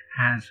state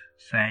has,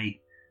 say,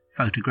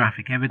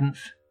 photographic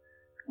evidence,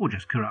 or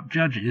just corrupt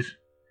judges,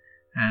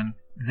 and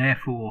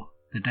therefore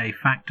the de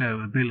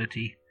facto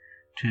ability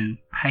to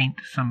paint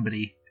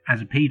somebody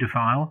as a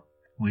paedophile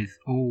with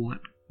all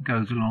that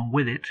goes along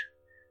with it,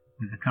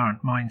 with the current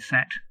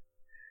mindset,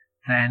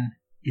 then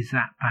is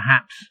that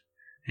perhaps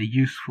a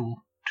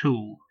useful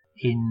tool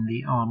in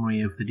the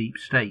armoury of the deep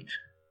state?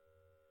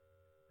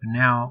 We're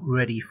now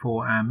ready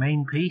for our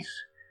main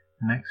piece.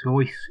 The next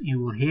voice you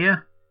will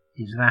hear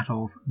is that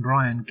of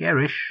Brian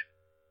Gerrish,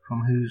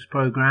 from whose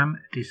programme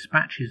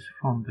Dispatches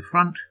from the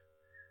Front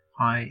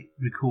I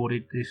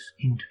recorded this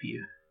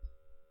interview.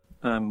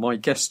 My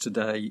guest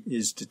today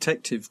is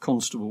Detective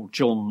Constable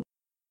John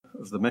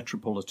of the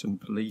Metropolitan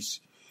Police,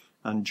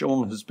 and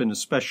John has been a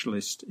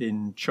specialist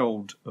in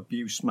child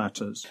abuse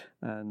matters.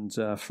 And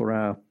for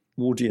our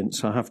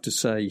audience, I have to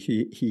say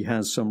he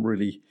has some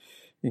really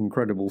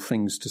incredible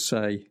things to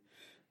say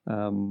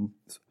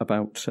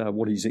about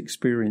what he's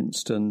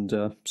experienced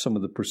and some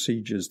of the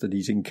procedures that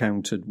he's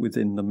encountered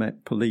within the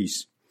Met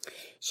Police.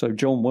 So,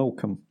 John,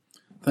 welcome.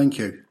 Thank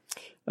you.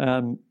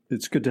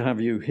 It's good to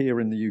have you here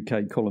in the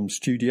UK Column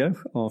studio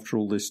after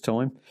all this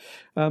time.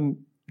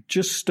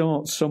 Just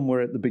start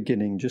somewhere at the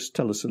beginning. Just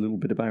tell us a little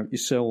bit about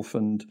yourself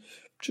and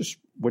just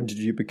when did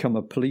you become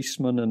a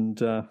policeman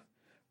and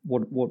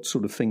what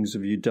sort of things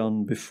have you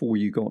done before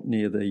you got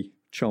near the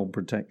child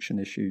protection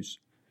issues?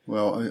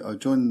 Well, I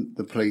joined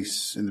the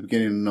police in the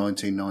beginning of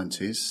the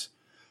 1990s.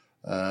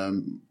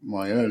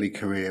 My early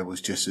career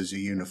was just as a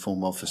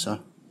uniform officer.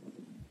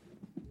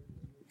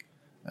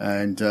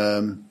 And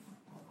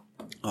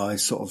I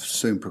sort of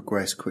soon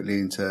progressed quickly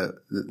into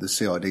the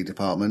CID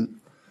department.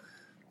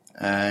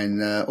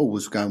 And all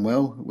was going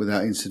well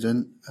without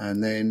incident.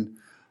 And then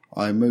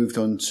I moved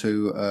on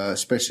to a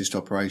specialist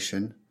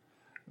operation,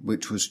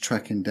 which was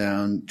tracking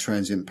down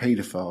transient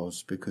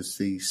paedophiles because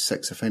the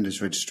Sex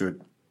Offenders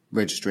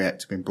Registry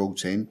Act had been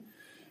brought in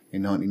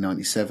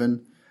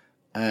 1997.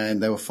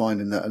 And they were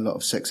finding that a lot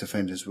of sex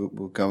offenders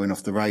were going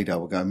off the radar,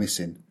 were going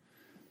missing.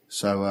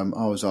 So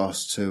I was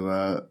asked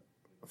to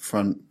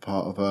front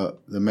part of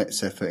the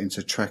Met's effort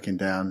into tracking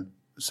down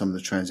some of the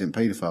transient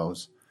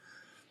paedophiles.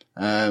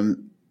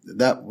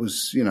 That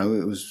was, it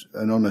was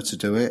an honour to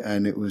do it,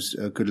 and it was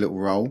a good little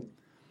role.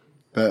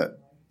 But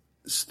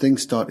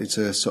things started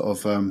to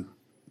sort of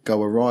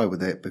go awry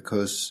with it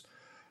because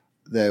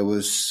there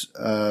was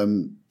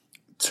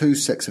two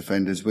sex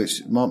offenders,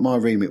 which my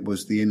remit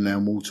was the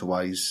inland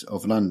waterways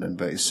of London,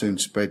 but it soon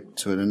spread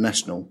to a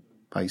national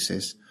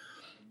basis.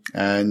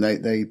 And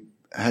they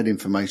had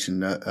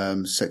information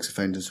that sex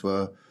offenders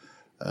were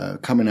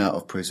coming out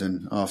of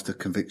prison after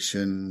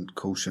conviction,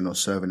 caution, or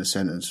serving a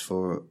sentence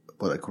for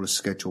what they call a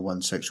Schedule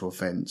 1 sexual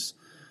offence,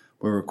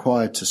 were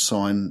required to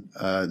sign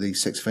the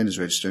Sex Offenders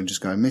Register and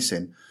just go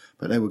missing.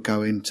 But they would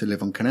go in to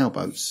live on canal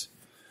boats.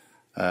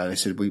 They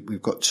said,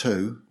 we've got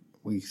two.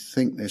 We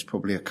think there's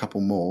probably a couple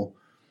more.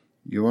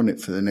 You're on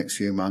it for the next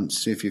few months.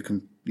 See if you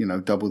can,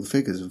 double the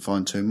figures and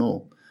find two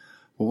more.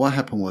 Well, what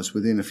happened was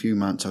within a few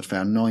months, I'd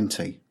found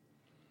 90.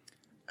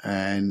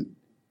 And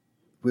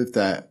with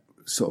that,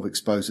 sort of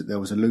exposed that there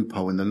was a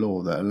loophole in the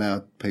law that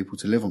allowed people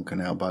to live on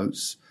canal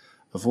boats,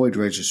 avoid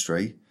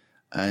registry,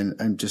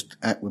 and just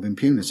act with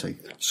impunity.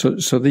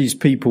 So these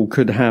people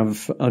could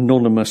have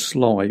anonymous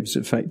lives,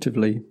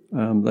 effectively.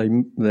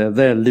 They're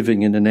there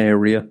living in an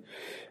area,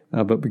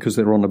 but because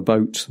they're on a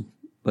boat,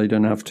 they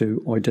don't have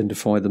to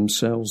identify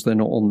themselves. They're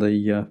not on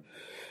the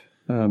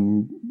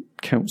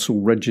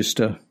council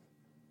register.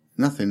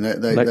 Nothing.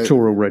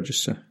 Electoral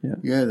register. Yeah.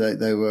 Yeah.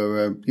 They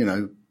were,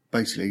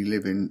 basically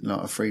living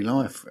like a free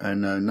life,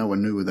 and no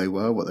one knew who they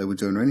were, what they were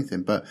doing, or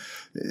anything. But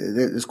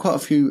there's quite a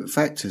few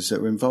factors that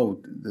were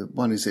involved.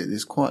 One is that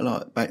there's quite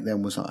like back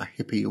then was like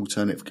a hippie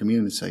alternative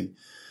community.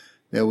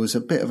 There was a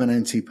bit of an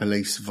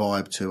anti-police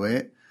vibe to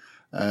it,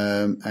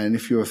 and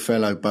if you're a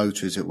fellow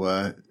boater, as it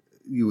were,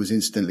 you was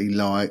instantly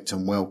liked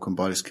and welcomed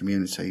by this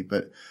community.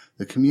 But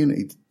the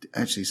community,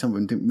 actually, some of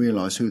them didn't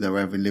realise who they were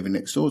having living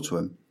next door to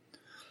them.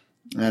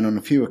 And on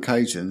a few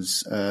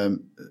occasions,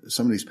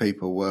 some of these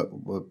people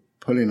were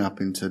pulling up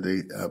into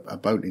a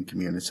boating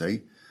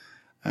community,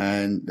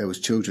 and there was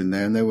children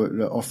there, and they were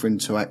offering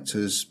to act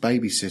as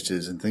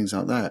babysitters and things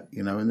like that,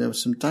 and there were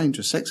some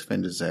dangerous sex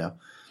offenders there.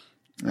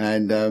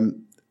 And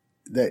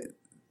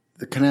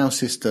the canal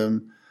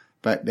system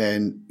back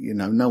then,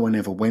 no one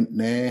ever went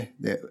there.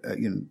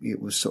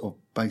 It was sort of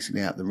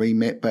basically out the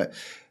remit, but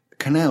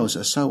canals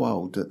are so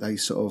old that they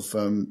sort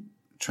of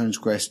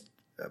transgressed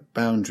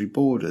boundary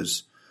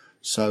borders.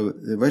 So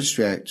the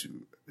Registry Act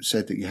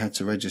said that you had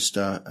to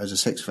register as a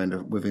sex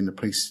offender within the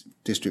police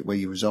district where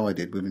you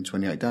resided within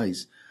 28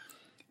 days.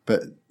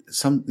 But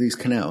some of these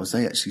canals,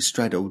 they actually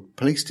straddled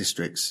police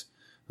districts.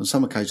 On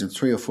some occasions,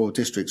 3 or 4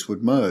 districts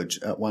would merge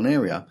at one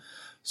area.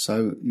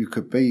 So you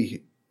could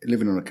be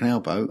living on a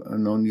canal boat,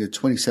 and on your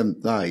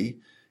 27th day,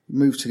 you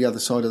move to the other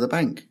side of the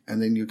bank,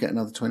 and then you get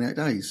another 28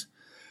 days.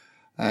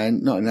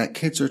 And not only that,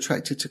 kids are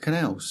attracted to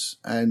canals.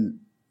 And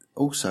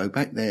also,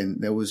 back then,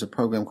 there was a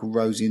program called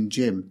Rosie and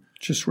Jim.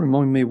 Just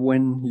remind me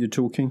when you're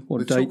talking, what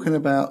date? We're talking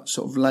about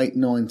sort of late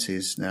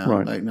 90s now,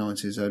 right. Late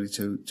 90s, early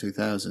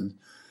 2000s.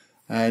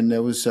 And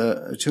there was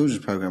a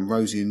children's program,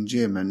 Rosie and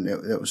Jim, and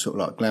it was sort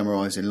of like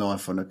glamorising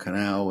life on a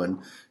canal, and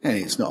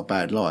it's not a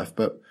bad life,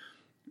 but,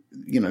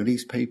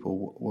 these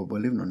people were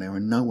living on there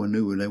and no one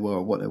knew who they were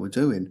or what they were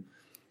doing.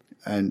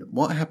 And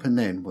what happened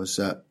then was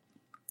that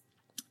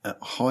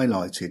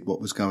highlighted what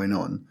was going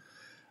on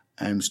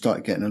and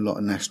started getting a lot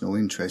of national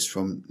interest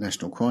from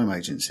national crime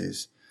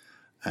agencies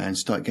and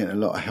started getting a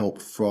lot of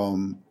help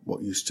from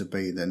what used to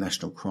be the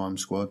National Crime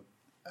Squad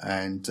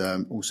and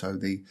also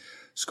the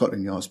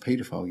Scotland Yard's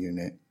pedophile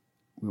unit.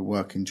 We were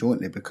working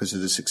jointly because of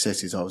the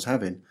successes I was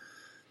having.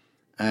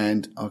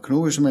 And I can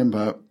always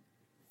remember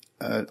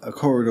a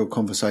corridor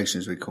conversation,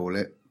 as we call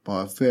it,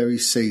 by a very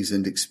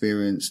seasoned,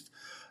 experienced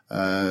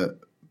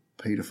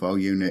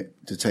paedophile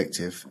unit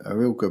detective, a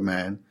real good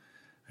man,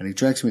 and he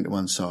drags me to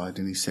one side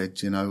and he said,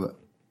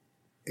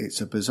 it's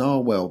a bizarre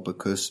world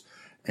because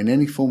in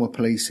any form of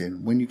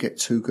policing, when you get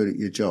too good at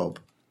your job,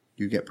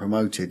 you get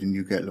promoted and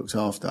you get looked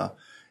after.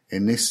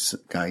 In this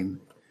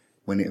game,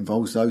 when it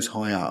involves those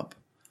high up,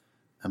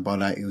 and by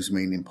that he was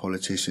meaning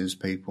politicians,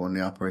 people in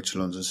the upper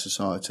echelons of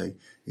society,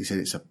 he said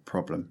it's a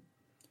problem.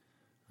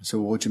 I said,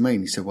 well, what do you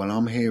mean? He said, well,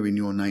 I'm hearing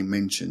your name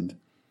mentioned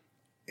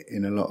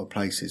in a lot of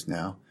places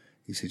now.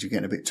 He said, you're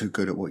getting a bit too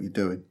good at what you're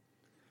doing.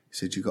 He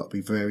said, you've got to be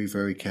very,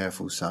 very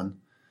careful, son.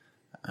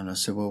 And I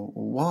said, well,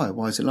 why?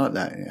 Why is it like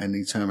that? And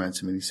he turned around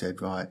to me and he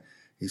said, right.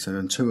 He said,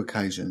 on 2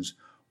 occasions,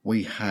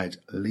 we had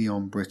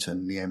Leon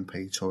Britton, the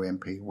MP, Tory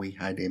MP, we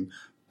had him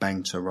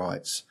banged to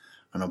rights.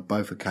 And on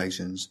both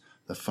occasions,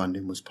 the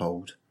funding was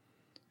pulled.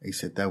 He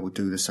said, they will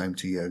do the same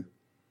to you.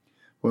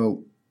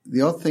 Well,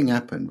 the odd thing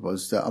happened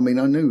was that, I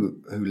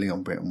knew who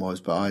Leon Britton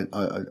was, but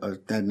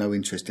I had no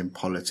interest in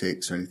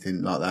politics or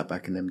anything like that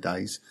back in them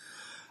days.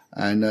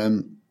 And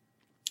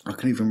I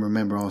can even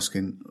remember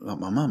asking, like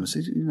my mum, I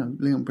said,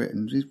 Leon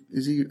Britton,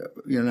 is he,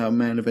 a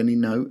man of any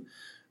note?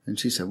 And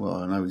she said, well,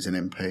 I know he's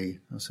an MP.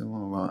 I said,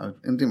 well, right.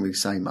 And didn't really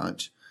say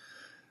much.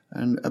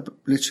 And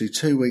literally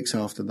 2 weeks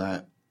after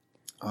that,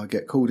 I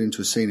get called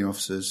into a senior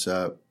officer's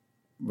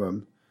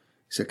room.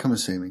 He said, come and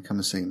see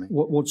me.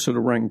 What sort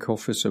of rank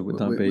officer would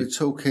that be? We're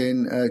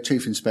talking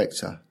Chief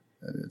Inspector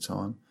at the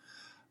time.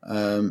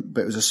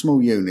 But it was a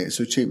small unit,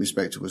 so Chief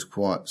Inspector was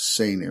quite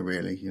senior,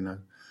 really,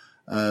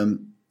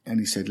 And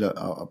he said, look,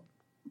 I'm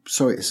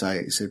sorry to say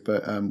it, he said,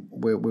 but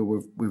we're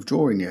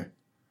withdrawing you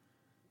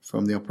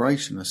from the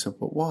operation. I said,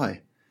 but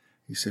why?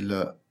 He said,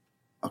 look,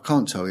 I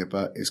can't tell you,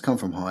 but it's come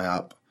from high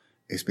up.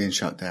 It's being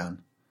shut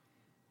down.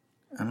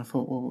 And I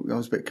thought, well, I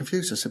was a bit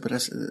confused. I said, but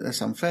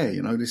that's unfair.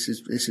 This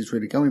is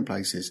really going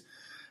places.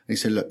 And he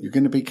said, look, you're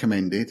going to be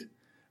commended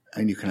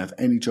and you can have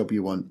any job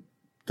you want.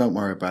 Don't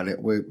worry about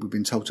it. We've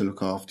been told to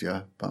look after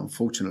you, but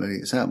unfortunately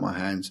it's out of my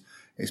hands.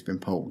 It's been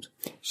pulled.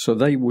 So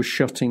they were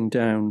shutting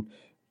down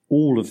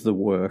all of the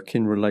work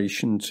in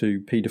relation to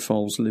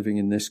paedophiles living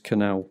in this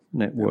canal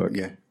network.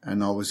 Yeah,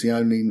 and I was the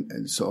only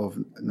sort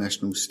of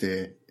national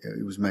steer.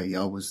 It was me.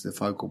 I was the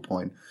focal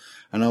point.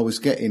 And I was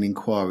getting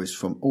inquiries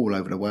from all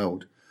over the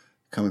world,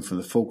 coming from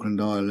the Falkland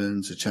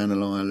Islands, the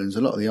Channel Islands,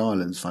 a lot of the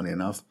islands, funny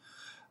enough.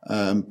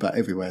 But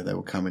everywhere they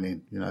were coming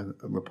in,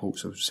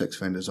 reports of sex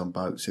offenders on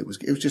boats. It was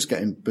just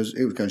getting,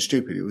 it was going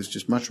stupid. It was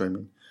just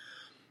mushrooming.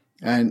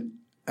 And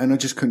I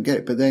just couldn't get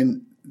it. But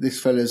then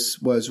this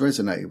fella's words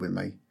resonated with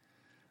me.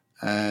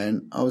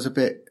 And I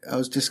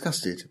was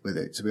disgusted with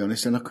it, to be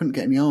honest. And I couldn't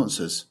get any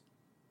answers.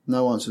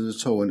 No answers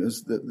at all. And it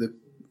was the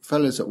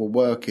fellas that were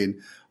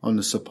working on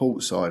the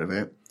support side of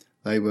it,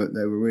 they were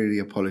really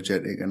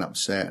apologetic and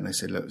upset. And they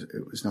said, look,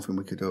 there's nothing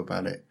we could do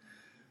about it.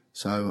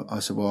 So I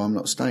said, well, I'm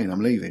not staying, I'm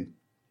leaving.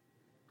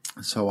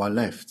 So I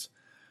left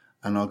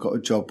and I got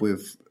a job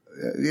with,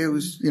 it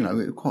was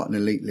quite an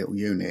elite little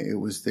unit.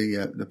 It was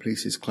the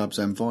police's clubs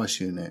and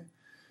vice unit.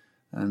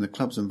 And the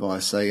clubs and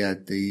vice, they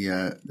had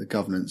the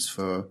governance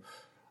for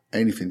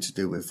anything to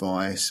do with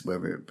vice,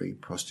 whether it be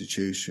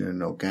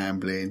prostitution or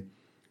gambling,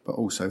 but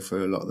also for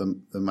a lot of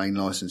the main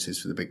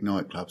licenses for the big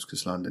nightclubs,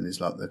 because London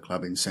is like the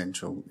club in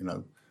central,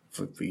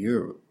 for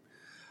Europe.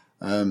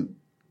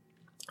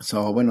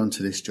 So I went on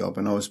to this job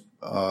and I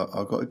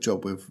got a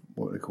job with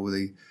what they call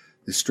the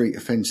Street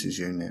Offences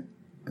Unit.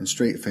 And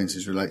street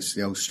offences relates to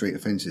the old Street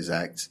Offences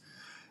Act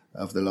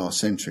of the last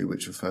century,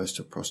 which refers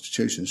to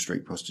prostitution,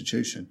 street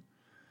prostitution.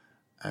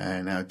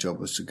 And our job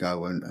was to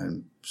go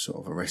and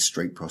sort of arrest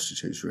street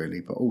prostitutes, really.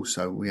 But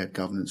also we had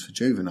governance for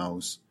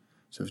juveniles.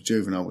 So if a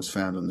juvenile was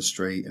found on the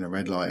street in a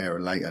red light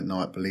area late at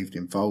night, believed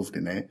involved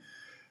in it,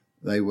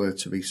 they were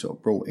to be sort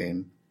of brought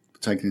in,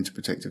 taken into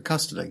protective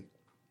custody.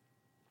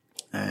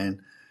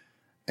 And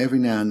every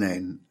now and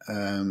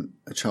then,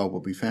 a child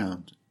would be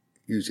found,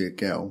 usually a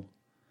girl.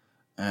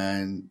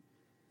 And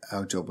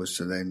our job was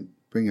to then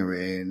bring her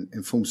in,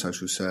 inform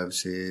social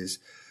services.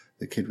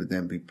 The kid would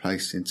then be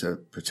placed into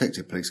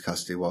protective police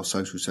custody while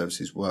social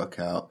services work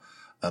out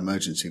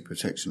emergency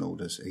protection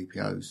orders,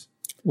 EPOs.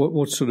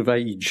 What sort of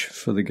age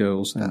for the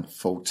girls then?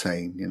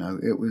 14,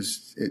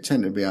 it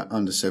tended to be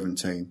under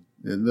 17.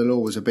 The law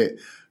was a bit,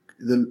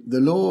 the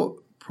law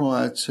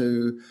prior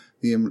to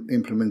the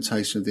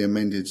implementation of the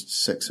amended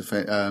sex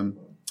offence,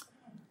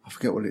 I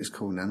forget what it's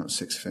called now, not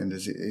sex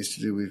offenders, it's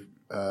to do with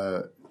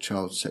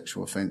child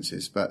sexual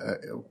offences, but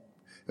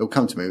it'll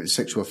come to me. It's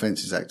Sexual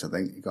Offences Act, I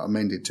think. It got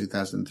amended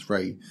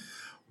 2003,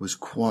 was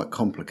quite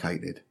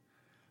complicated,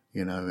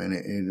 and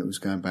it was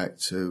going back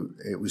to,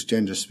 it was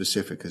gender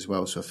specific as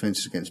well. So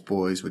offences against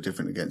boys were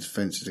different against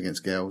offences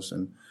against girls.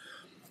 And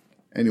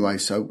anyway,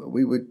 so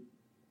we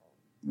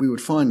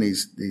would find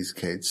these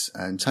kids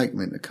and take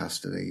them into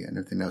custody and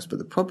everything else. But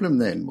the problem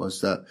then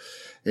was that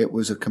it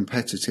was a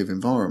competitive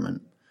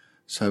environment.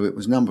 So it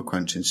was number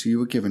crunching. So you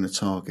were given a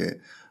target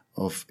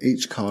of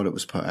each car that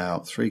was put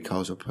out, 3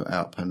 cars were put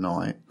out per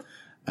night,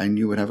 and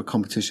you would have a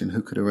competition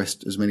who could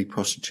arrest as many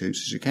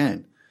prostitutes as you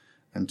can.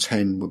 And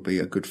 10 would be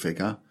a good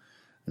figure.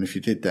 And if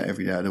you did that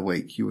every day of the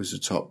week, you was the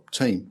top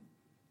team.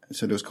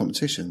 So there was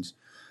competitions.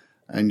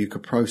 And you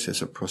could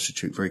process a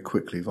prostitute very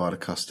quickly via the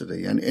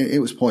custody. And it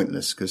was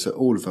pointless because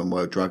all of them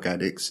were drug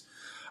addicts.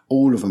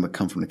 All of them had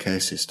come from the care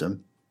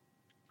system.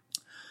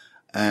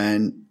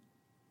 And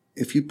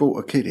if you brought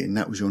a kid in,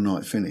 that was your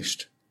night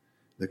finished.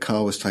 The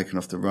car was taken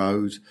off the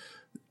road,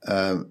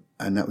 and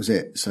that was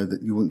it, so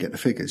that you wouldn't get the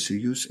figures. So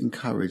you was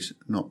encouraged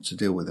not to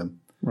deal with them.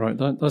 Right,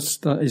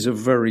 that is a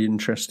very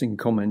interesting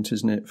comment,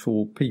 isn't it,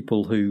 for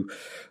people who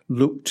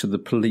look to the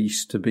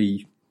police to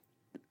be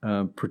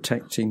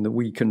protecting the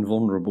weak and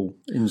vulnerable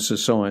in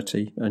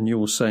society, and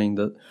you're saying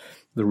that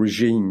the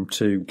regime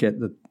to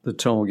get the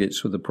targets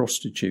for the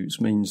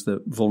prostitutes means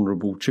that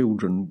vulnerable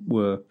children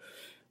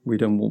we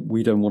don't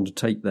want to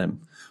take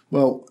them.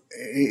 Well,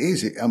 it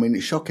is. I mean,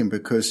 it's shocking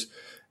because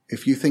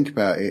if you think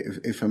about it,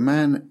 if a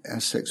man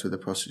has sex with a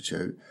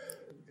prostitute,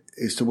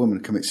 it's the woman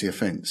who commits the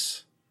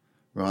offence,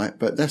 right?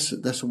 But that's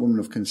a woman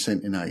of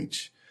consenting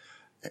age.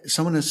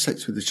 Someone has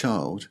sex with a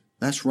child,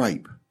 that's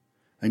rape.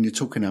 And you're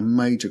talking a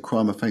major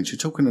crime offence. You're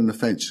talking an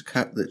offence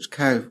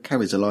that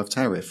carries a life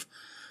tariff.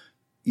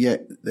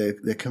 Yet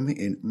they're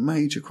committing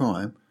major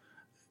crime,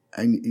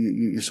 and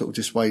you're sort of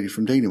dissuaded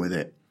from dealing with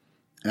it.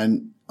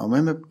 And I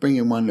remember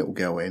bringing one little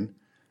girl in.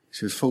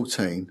 She was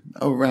 14,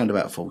 around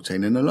about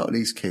 14, and a lot of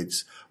these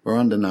kids were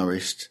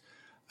undernourished,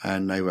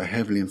 and they were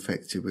heavily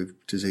infected with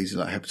diseases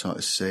like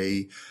hepatitis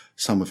C,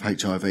 some with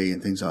HIV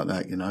and things like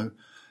that,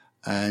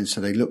 and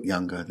so they looked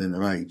younger than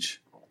their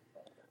age.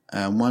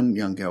 And one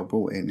young girl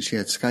brought in, she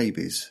had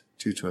scabies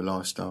due to her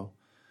lifestyle,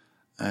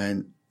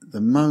 and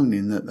the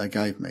moaning that they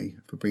gave me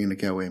for bringing the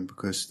girl in,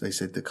 because they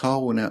said the car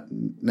will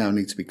now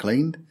need to be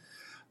cleaned.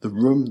 The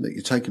room that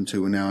you take them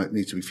to will now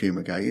need to be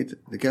fumigated.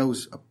 The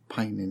girl's a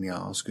pain in the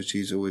arse because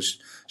she's always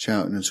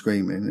shouting and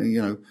screaming,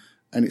 and,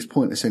 and it's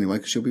pointless anyway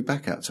because she'll be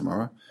back out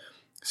tomorrow.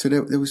 So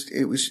it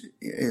was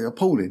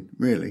appalling,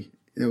 really.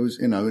 There was,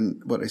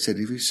 and what they said,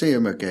 if you see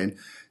them again,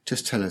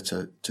 just tell her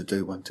to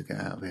do one to get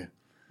out of here.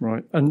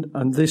 Right,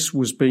 and this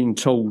was being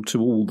told to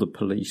all the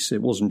police.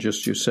 It wasn't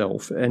just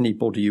yourself.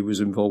 Anybody who was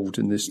involved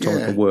in this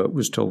type of work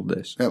was told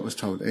this. That was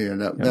told. Yeah,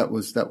 that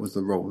was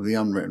the rule, the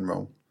unwritten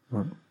rule.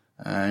 Right.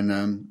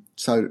 And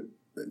so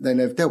they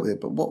never dealt with it.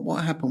 But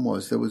what happened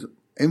was there was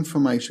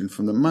information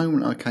from the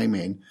moment I came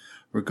in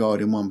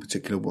regarding one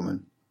particular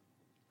woman,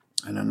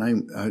 and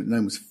her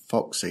name was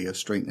Foxy. Her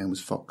street name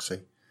was Foxy,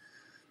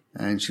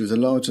 and she was a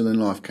larger than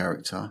life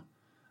character.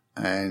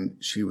 And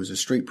she was a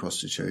street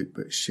prostitute,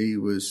 but she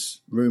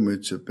was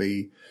rumoured to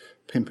be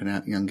pimping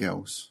out young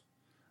girls.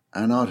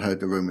 And I'd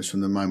heard the rumours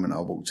from the moment I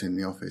walked in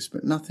the office,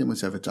 but nothing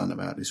was ever done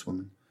about this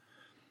woman.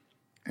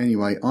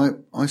 Anyway,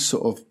 I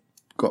sort of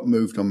got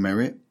moved on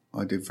merit.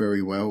 I did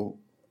very well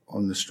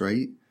on the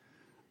street.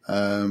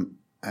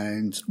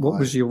 And what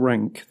was your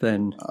rank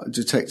then?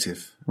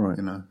 Detective, right?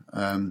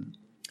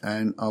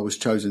 And I was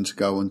chosen to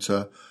go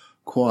onto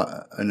quite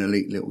an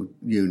elite little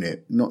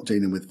unit, not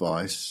dealing with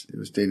vice. It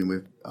was dealing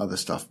with other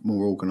stuff,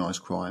 more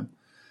organised crime.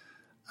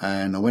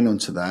 And I went on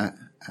to that,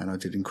 and I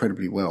did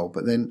incredibly well.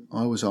 But then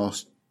I was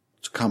asked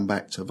to come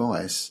back to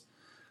vice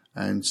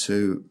and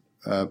to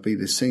be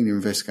the senior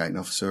investigating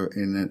officer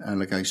in an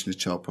allegation of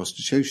child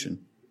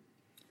prostitution.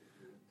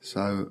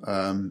 So,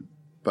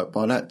 but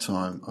by that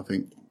time, I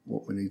think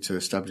what we need to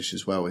establish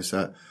as well is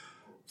that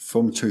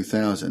from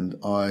 2000,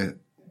 I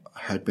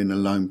had been a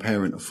lone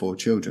parent of 4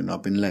 children.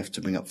 I've been left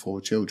to bring up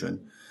 4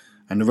 children,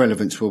 and the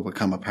relevance will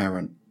become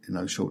apparent,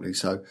 shortly.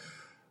 So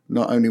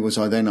not only was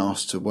I then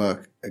asked to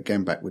work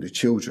again back with the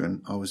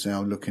children, I was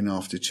now looking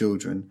after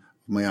children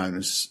of my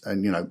own,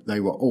 and they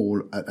were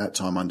all at that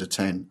time under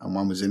 10, and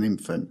one was an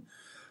infant.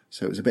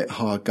 So it was a bit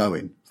hard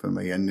going for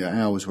me, and the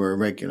hours were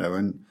irregular,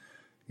 and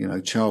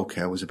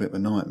childcare was a bit of a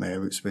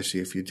nightmare, especially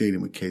if you're dealing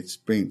with kids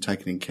being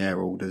taken in care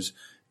orders.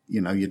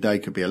 Your day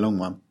could be a long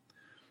one.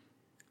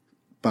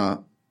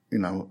 But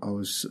I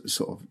was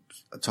sort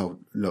of told,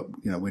 look,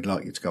 we'd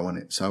like you to go on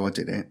it. So I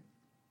did it.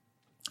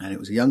 And it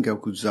was a young girl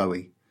called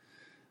Zoe.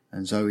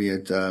 And Zoe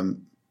had,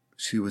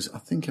 she was, I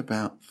think,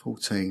 about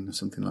 14 or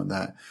something like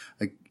that.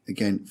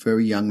 Again,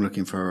 very young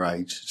looking for her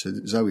age. So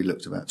Zoe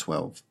looked about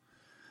 12.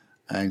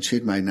 And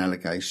she'd made an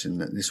allegation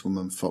that this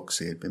woman,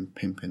 Foxy, had been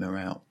pimping her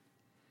out.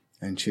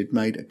 And she'd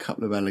made a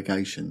couple of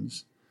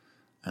allegations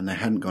and they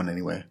hadn't gone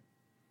anywhere.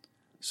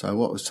 So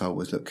what was told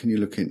was, look, can you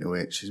look into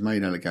it? She's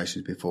made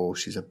allegations before.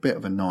 She's a bit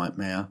of a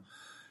nightmare.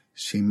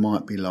 She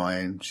might be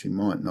lying. She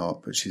might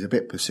not, but she's a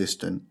bit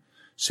persistent.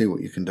 See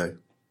what you can do.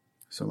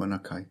 So I went,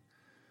 okay.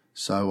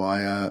 So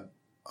I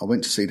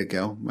went to see the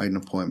girl, made an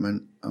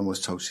appointment, and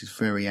was told she's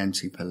very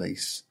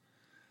anti-police,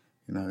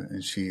 you know,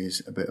 and she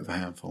is a bit of a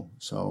handful.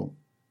 So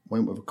I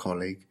went with a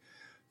colleague.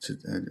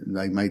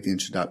 They made the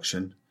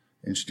introduction,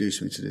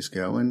 introduced me to this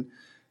girl, and,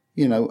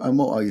 you know, and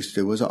what I used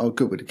to do was I was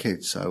good with the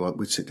kids, so I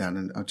would sit down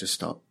and I'd just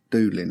start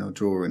doodling or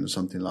drawing or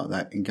something like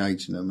that,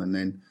 engaging them, and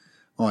then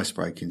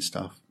ice-breaking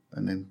stuff,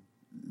 and then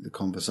the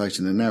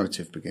conversation, the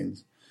narrative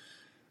begins.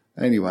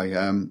 Anyway,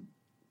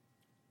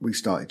 we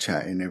started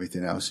chatting and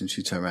everything else, and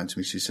she turned around to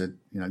me, she said,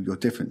 you know, you're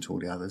different to all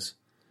the others.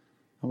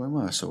 I went,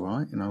 well, that's all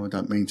right, you know, I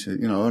don't mean to,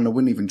 you know, and I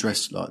wouldn't even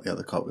dress like the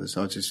other coppers.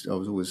 I was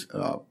always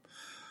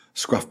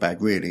scruff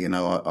bag, really, you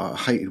know, I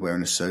hated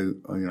wearing a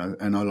suit, you know,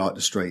 and I liked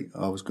the street.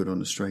 I was good on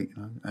the street,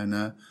 you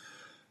know,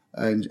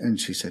 and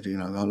she said, you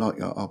know, I like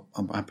you,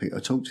 I'm happy to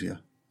talk to you. I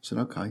said,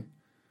 okay,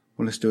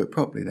 well, let's do it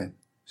properly then.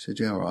 She said,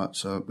 yeah, all right.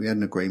 So we had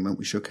an agreement,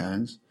 we shook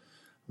hands.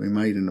 We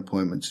made an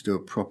appointment to do a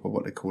proper,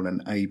 what they call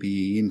an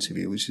ABE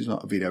interview, which is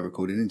like a video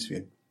recorded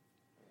interview.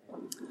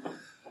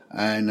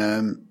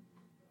 And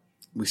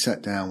we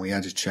sat down, we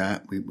had a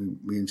chat,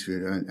 we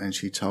interviewed her, and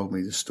she told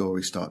me the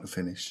story start to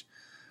finish.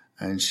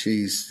 And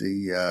she's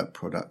the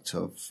product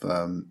of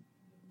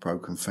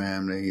broken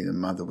family. The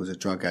mother was a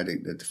drug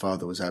addict, the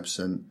father was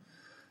absent,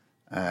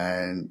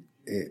 and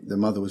the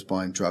mother was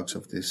buying drugs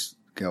off this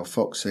girl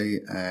Foxy,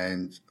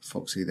 and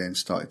Foxy then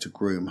started to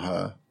groom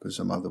her because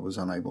her mother was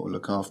unable to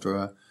look after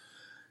her.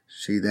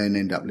 She then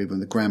ended up living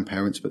with the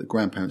grandparents, but the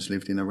grandparents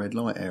lived in a red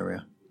light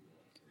area.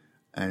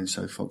 And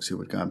so Foxy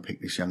would go and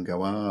pick this young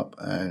girl up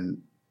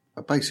and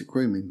a basic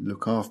grooming,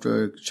 look after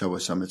her, show her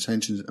some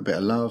attention, a bit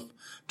of love,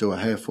 do her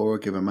hair for her,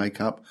 give her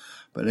makeup,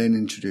 but then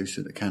introduce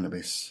her to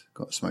cannabis,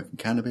 got smoking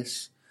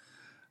cannabis,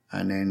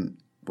 and then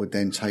would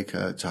then take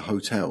her to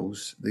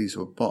hotels. These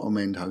were bottom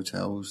end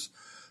hotels.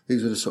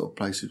 These are the sort of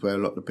places where a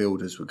lot of the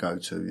builders would go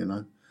to, you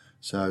know.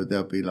 So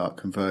there'll be like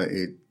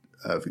converted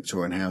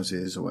Victorian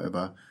houses or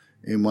whatever.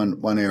 In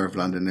one area of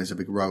London, there's a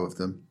big row of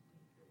them.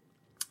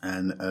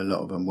 And a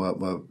lot of them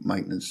were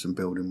maintenance and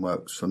building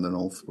works from the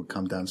north would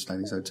come down and stay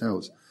in these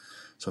hotels.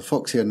 So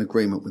Foxy had an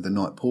agreement with the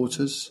night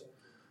porters,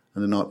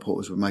 and the night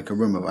porters would make a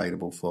room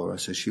available for her.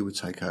 So she would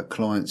take her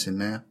clients in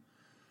there.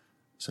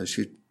 So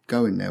she'd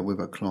go in there with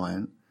her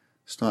client,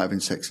 start having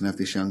sex and have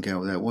this young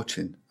girl there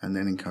watching, and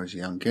then encourage the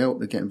young girl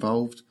to get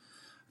involved.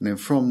 And then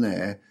from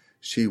there,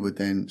 she would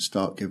then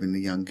start giving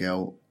the young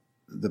girl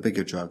the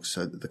bigger drugs.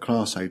 So the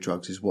Class A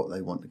drugs is what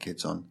they want the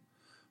kids on.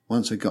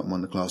 Once they got them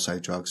on the Class A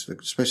drugs,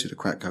 especially the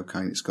crack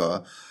cocaine, it's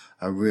got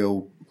a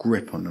real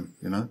grip on them,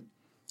 you know.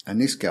 And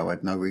this girl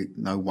had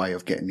no way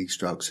of getting these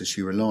drugs, so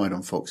she relied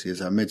on Foxy as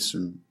her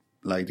medicine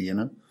lady, you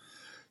know.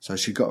 So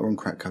she got her on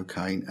crack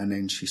cocaine, and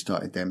then she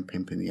started then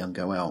pimping the young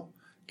girl out,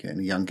 getting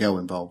the young girl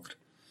involved.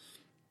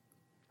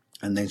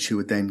 And then she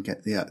would then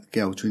get the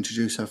girl to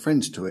introduce her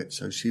friends to it.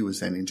 So she was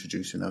then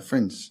introducing her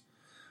friends.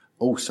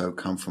 Also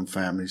come from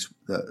families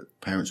that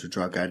parents were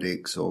drug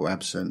addicts or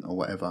absent or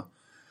whatever.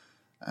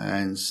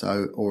 And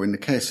so, or in the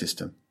care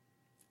system.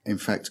 In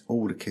fact,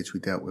 all the kids we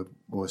dealt with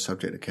were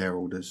subject to care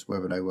orders,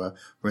 whether they were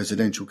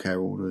residential care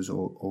orders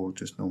or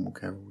just normal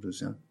care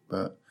orders, you know.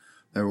 But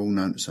they were all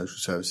known to social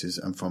services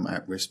and from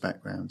at-risk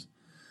backgrounds.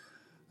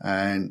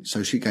 And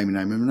so she gave me the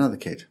name of another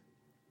kid.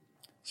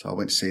 So I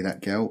went to see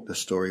that girl. The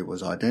story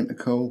was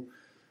identical.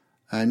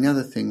 And the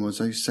other thing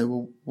was, I used to say,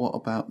 well, what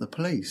about the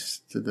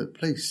police? Did the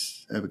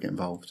police ever get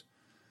involved?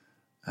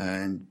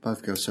 And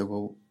both girls said,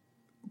 well,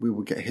 we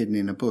would get hidden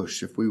in a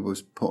bush. If we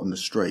was put on the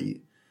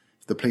street,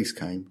 if the police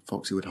came,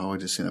 Foxy would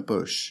hide us in a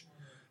bush.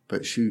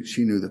 But she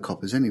knew the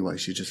coppers anyway.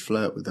 She'd just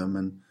flirt with them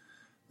and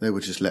they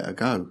would just let her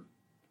go.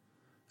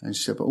 And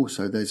she said, but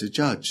also there's a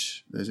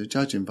judge. There's a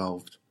judge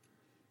involved.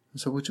 I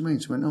said, what do you mean?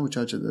 She went, oh, a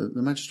judge at the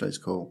magistrate's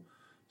court.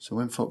 So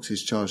when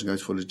Foxy's charged and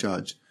goes for the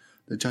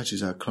judge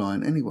is her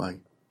client anyway.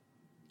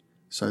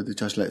 So the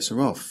judge lets her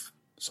off.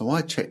 So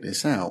I checked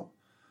this out.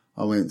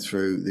 I went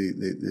through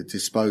the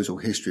disposal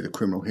history, the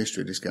criminal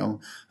history of this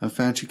girl, and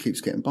found she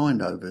keeps getting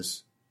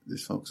bindovers,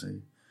 this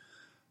Foxy.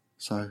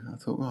 So I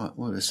thought, right,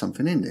 well, there's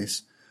something in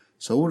this.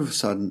 So all of a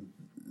sudden,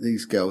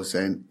 these girls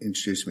then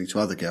introduced me to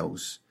other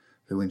girls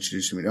who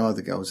introduced me to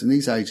other girls, and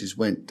these ages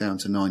went down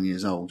to 9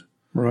 years old.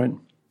 Right.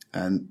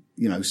 And,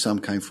 you know, some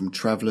came from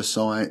traveller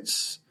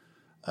sites,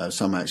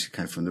 some actually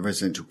came from the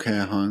residential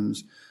care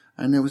homes,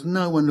 and there was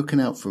no one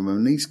looking out for them.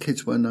 And these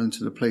kids were known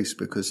to the police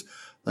because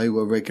they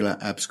were regular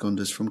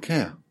absconders from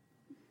care.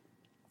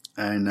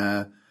 And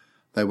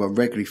they were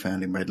regularly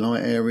found in red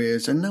light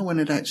areas, and no one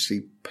had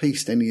actually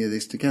pieced any of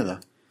this together.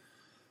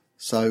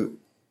 So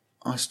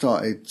I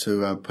started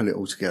to pull it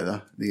all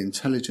together. The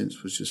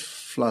intelligence was just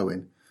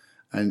flowing,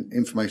 and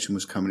information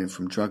was coming in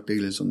from drug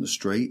dealers on the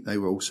street. They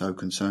were also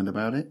concerned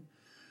about it.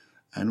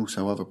 And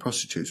also other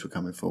prostitutes were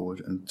coming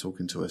forward and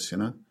talking to us,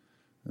 and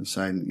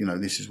saying,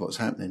 this is what's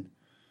happening.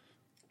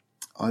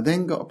 I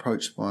then got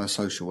approached by a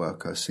social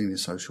worker, a senior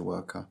social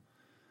worker.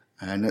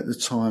 And at the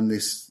time,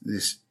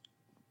 this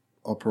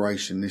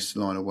operation, this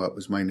line of work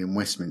was mainly in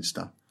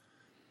Westminster.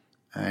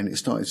 And it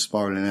started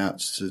spiralling out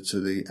to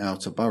the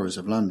outer boroughs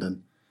of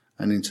London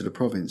and into the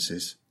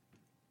provinces.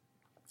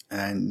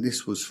 And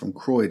this was from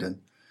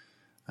Croydon.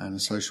 And the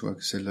social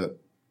worker said,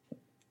 look,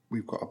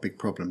 we've got a big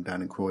problem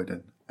down in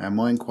Croydon. And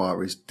my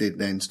inquiries did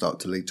then start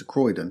to lead to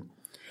Croydon.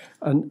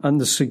 And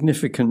the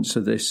significance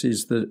of this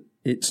is that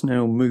it's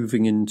now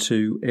moving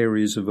into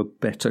areas of a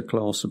better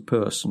class of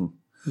person.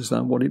 Is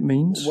that what it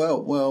means?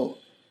 Well,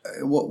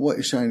 what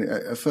it's showing,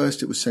 at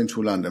first it was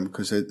central London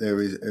because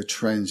there is a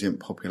transient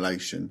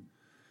population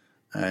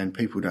and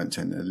people don't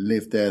tend to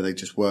live there, they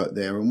just work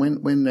there. And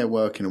when they're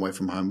working away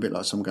from home, a bit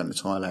like someone going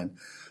to Thailand,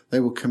 they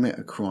will commit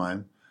a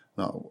crime,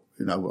 like,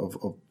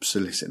 of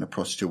soliciting a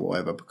prostitute or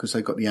whatever, because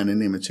they've got the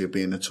anonymity of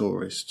being a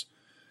tourist.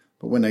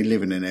 But when they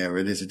live in an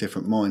area, there's a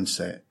different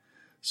mindset.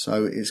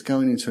 So it's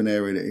going into an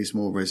area that is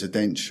more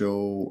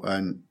residential.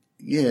 And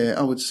yeah,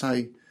 I would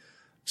say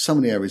some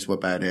of the areas were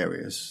bad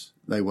areas.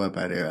 They were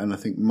bad areas. And I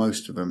think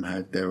most of them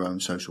had their own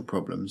social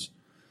problems.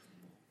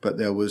 But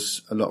there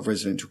was a lot of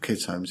residential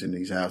kids' homes in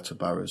these outer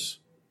boroughs.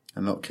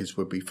 And a lot of kids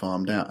would be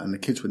farmed out. And the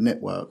kids would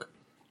network.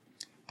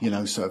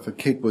 So if a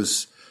kid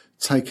was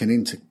taken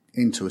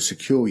into a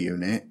secure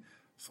unit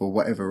for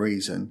whatever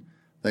reason,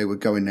 they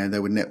would go in there, they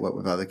would network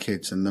with other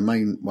kids, and the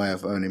main way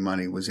of earning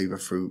money was either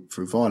through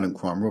violent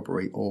crime,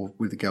 robbery, or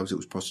with the girls it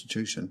was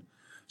prostitution.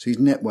 So these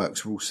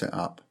networks were all set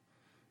up,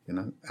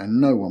 and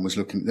no one was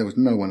looking, there was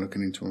no one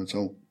looking into them at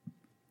all.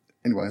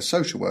 Anyway, a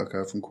social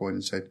worker from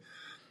Croydon said,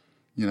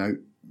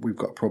 we've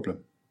got a problem.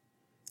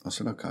 I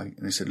said, okay.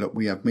 And he said, look,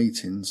 we have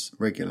meetings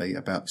regularly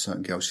about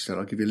certain girls. She said,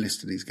 I'll give you a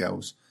list of these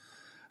girls,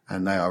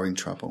 and they are in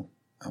trouble.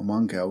 And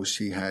one girl,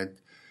 she had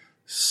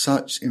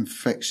such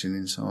infection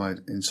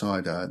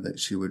inside her that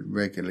she would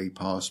regularly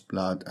pass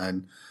blood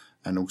and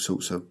all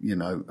sorts of,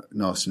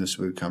 nastiness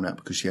would come out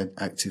because she had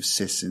active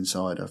cysts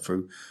inside her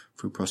through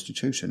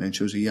prostitution. And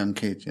she was a young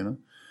kid,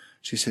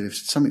 She said, if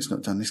something's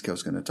not done, this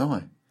girl's going to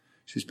die.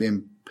 She's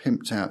being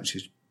pimped out.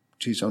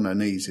 She's on her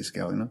knees, this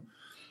girl,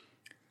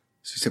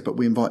 She said, but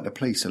we invite the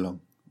police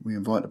along. We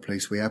invite the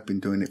police. We have been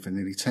doing it for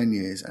nearly 10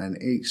 years,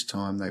 and each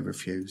time they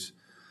refuse.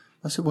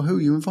 I said, well, who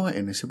are you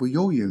inviting? They said, well,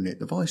 your unit,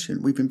 the vice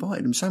unit. We've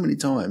invited them so many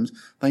times,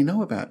 they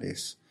know about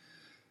this.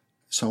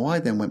 So I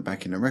then went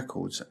back in the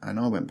records, and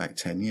I went back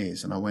 10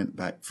 years, and I went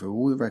back through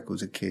all the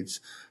records of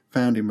kids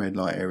found in red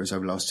light areas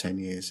over the last 10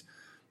 years.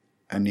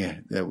 And yeah,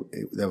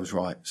 there was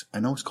rights.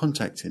 And I was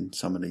contacting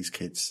some of these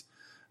kids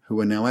who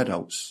are now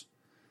adults.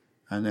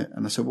 And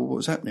I said, well, what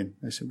was happening?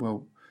 They said,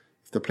 well,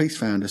 if the police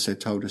found us,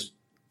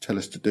 tell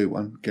us to do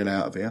one, get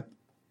out of here.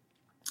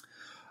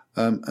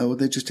 Or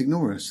they just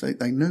ignore us.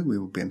 They knew we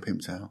were being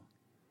pimped out.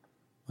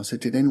 I said,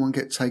 did anyone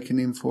get taken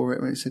in for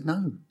it? And they said,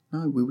 no,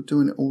 we were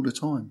doing it all the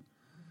time.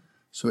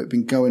 So it'd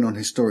been going on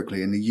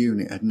historically, and the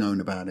unit had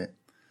known about it.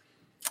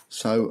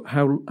 So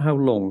how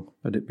long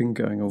had it been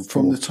going on for?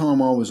 From the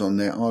time I was on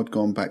there, I'd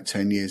gone back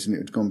 10 years, and it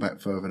had gone back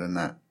further than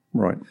that.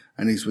 Right.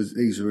 And these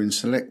were in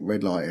select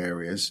red light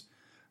areas,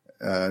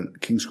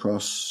 King's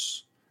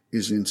Cross,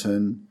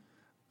 Islington,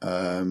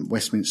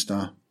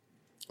 Westminster,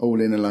 all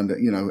in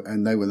London,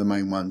 and they were the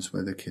main ones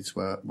where the kids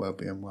were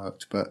being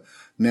worked. But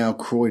now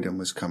Croydon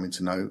was coming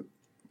to know,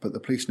 but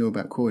the police knew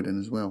about Croydon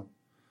as well.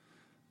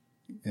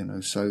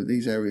 So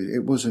these areas,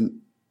 it wasn't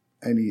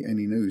any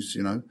news,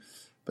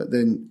 But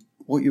then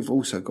what you've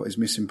also got is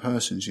missing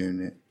persons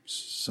unit.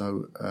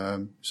 So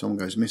someone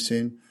goes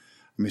missing,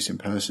 a missing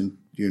person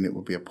unit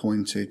will be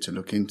appointed to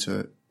look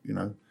into,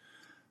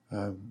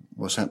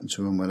 what's happened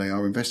to them, where they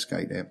are,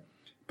 investigate it.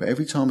 But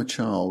every time a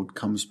child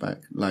comes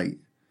back late,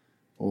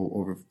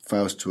 or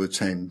fails to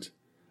attend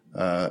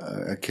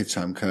a kids'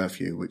 home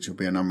curfew, which will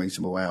be an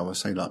unreasonable hour,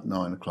 say like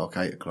 9 o'clock,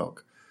 8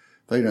 o'clock,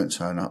 they don't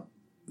turn up,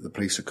 the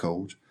police are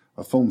called,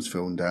 a form's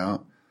filled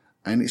out,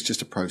 and it's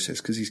just a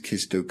process, because these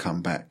kids do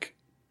come back.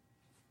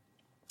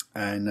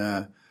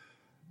 And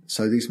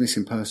so these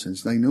missing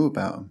persons, they knew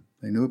about them,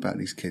 they knew about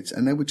these kids,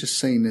 and they were just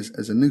seen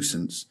as a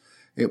nuisance.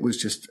 It was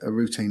just a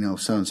routine,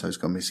 so-and-so's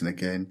gone missing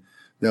again,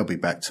 they'll be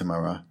back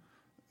tomorrow.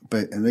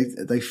 And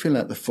they fill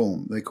out the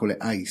form, they call it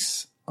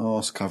ACE,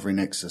 Arse Covering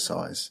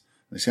Exercise.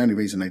 It's the only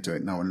reason they do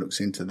it. No one looks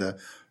into the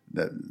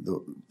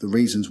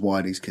reasons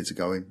why these kids are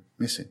going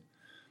missing.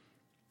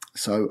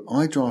 So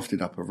I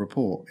drafted up a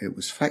report. It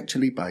was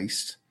factually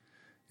based,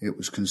 it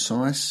was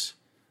concise,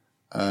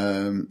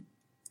 and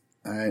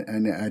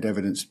it had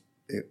evidence.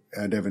 It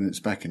had evidence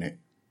backing it,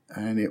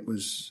 and it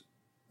was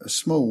a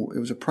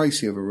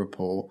précis of a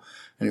report,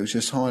 and it was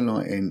just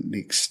highlighting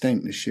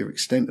the sheer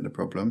extent of the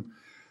problem,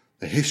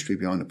 the history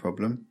behind the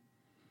problem,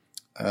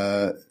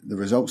 the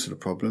results of the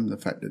problem, the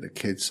fact that the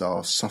kids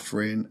are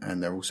suffering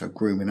and they're also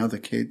grooming other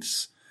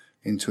kids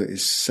into it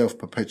is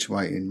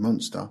self-perpetuating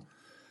monster.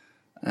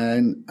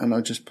 And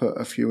I just put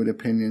a few of the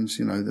opinions,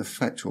 the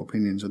factual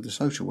opinions of the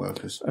social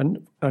workers.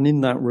 And in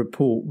that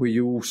report, were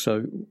you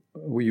also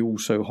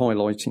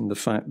highlighting the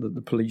fact that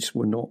the police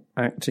were not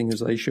acting as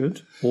they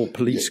should, or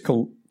police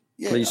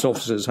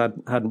officers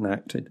hadn't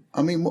acted?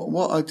 I mean,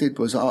 what I did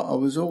was I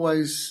was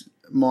always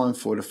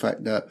mindful of the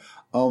fact that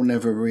I'll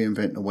never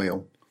reinvent the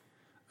wheel,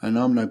 and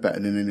I'm no better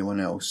than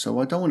anyone else. So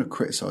I don't want to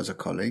criticise a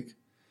colleague.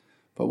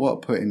 But what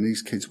I put in,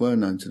 these kids were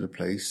known to the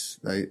police.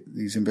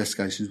 These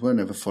investigations were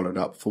never followed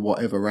up for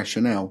whatever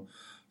rationale.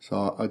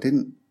 So I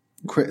didn't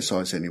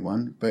criticise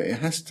anyone, but it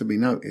has to be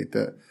noted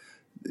that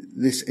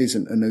this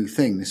isn't a new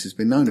thing. This has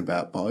been known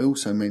about. But I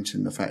also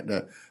mentioned the fact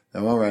that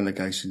there are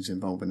allegations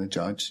involving a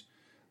judge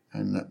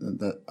and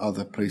that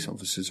other police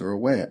officers are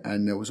aware.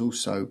 And there was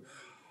also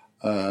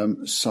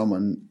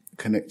someone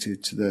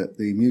connected to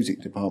the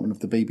music department of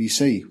the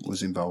BBC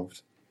was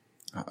involved,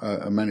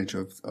 a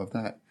manager of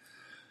that.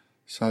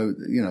 So,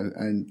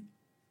 and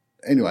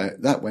anyway,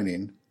 that went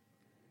in,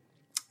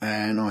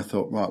 and I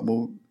thought, right,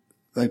 well,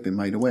 they've been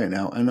made aware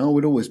now, and I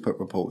would always put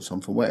reports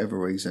on for whatever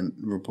reason.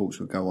 Reports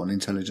would go on,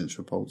 intelligence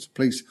reports.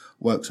 Police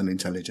works on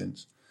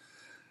intelligence.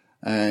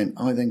 And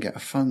I then get a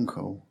phone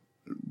call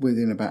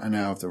within about an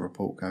hour of the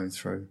report going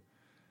through,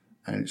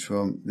 and it's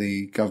from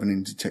the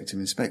governing detective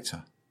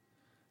inspector.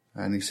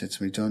 And he said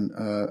to me, John,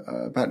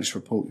 about this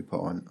report you put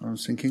on. I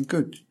was thinking,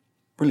 good,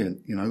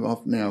 brilliant.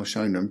 I've now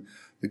shown them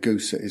the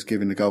goose that is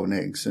giving the golden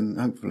eggs, and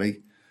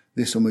hopefully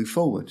this will move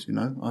forward.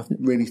 I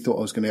really thought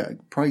I was going to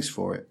get praise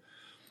for it.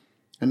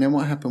 And then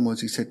what happened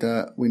was he said,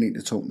 we need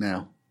to talk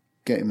now.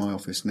 Get in my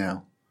office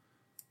now.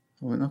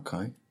 I went,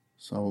 okay.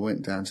 So I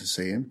went down to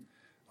see him.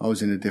 I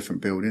was in a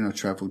different building. I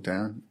travelled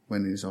down,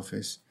 went in his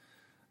office,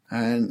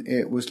 and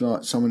it was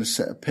like someone had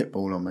set a pit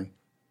bull on me.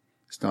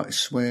 Started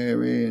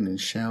swearing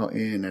and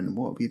shouting, and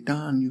what have you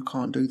done? You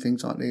can't do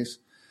things like this.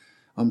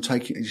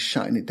 He's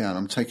shutting it down.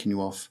 I'm taking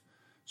you off.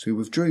 So he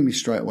withdrew me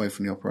straight away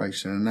from the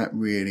operation, and that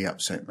really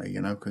upset me,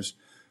 because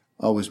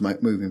I was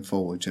moving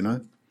forward,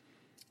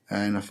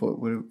 And I thought,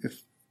 well,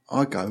 if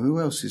I go, who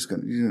else is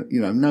going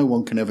to, no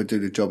one can ever do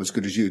the job as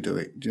good as you do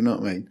it. Do you know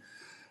what I mean?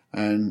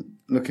 And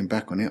looking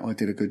back on it, I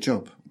did a good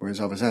job, whereas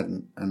others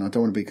hadn't. And I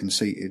don't want to be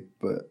conceited,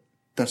 but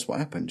that's what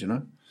happened,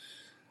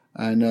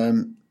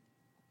 And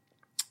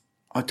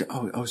I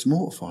was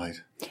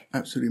mortified,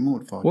 absolutely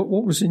mortified.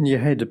 What was in your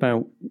head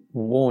about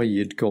why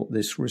you'd got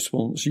this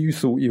response? You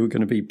thought you were going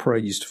to be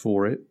praised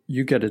for it.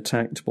 You get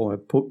attacked by a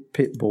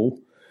pit bull.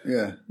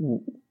 Yeah.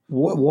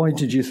 Why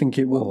did you think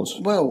it was?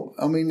 Well,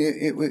 I mean,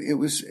 it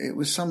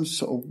was some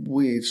sort of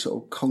weird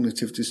sort of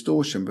cognitive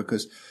distortion,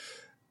 because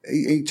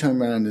he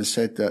turned around and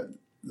said that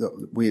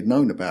we had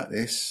known about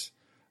this,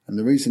 and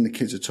the reason the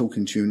kids are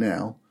talking to you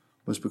now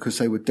was because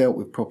they were dealt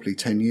with properly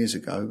 10 years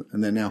ago,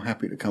 and they're now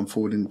happy to come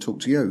forward and talk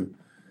to you.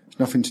 It's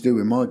nothing to do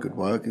with my good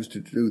work. It's to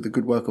do with the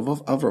good work of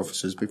other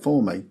officers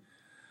before me.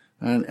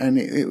 And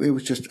it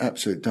was just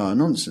absolute dire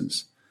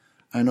nonsense.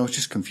 And I was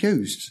just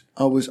confused.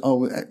 I was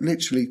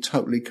literally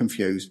totally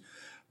confused.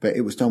 But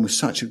it was done with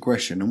such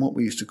aggression. And what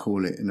we used to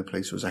call it in the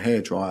police was a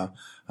hairdryer,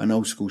 an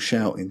old school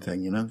shouting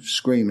thing,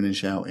 screaming and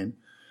shouting.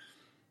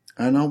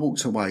 And I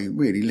walked away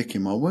really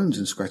licking my wounds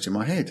and scratching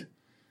my head.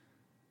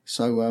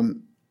 So,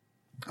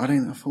 I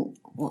thought,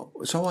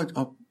 what? So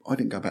I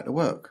didn't go back to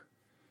work.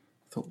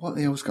 I thought, what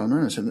the hell's going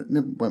on? So I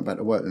never went back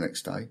to work the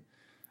next day.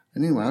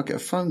 And anyway, I get a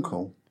phone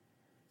call.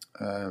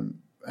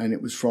 And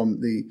it was from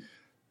the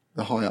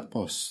high up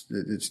boss,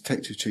 the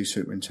detective chief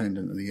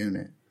superintendent of the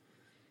unit.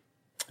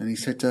 And he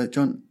said,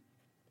 John,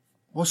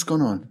 what's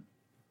gone on?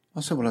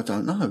 I said, well, I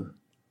don't know.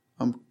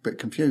 I'm a bit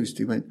confused.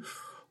 He went,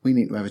 we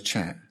need to have a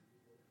chat.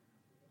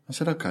 I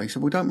said, okay. He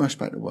said, well, don't rush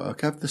back to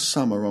work. Have the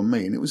summer on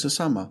me. And it was the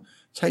summer.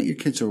 Take your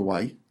kids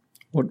away.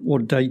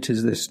 What date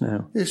is this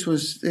now? This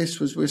was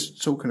we're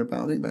talking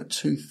about, I think about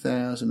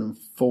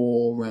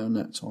 2004, around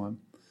that time.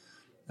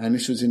 And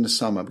this was in the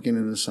summer,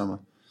 beginning of the summer.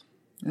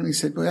 And he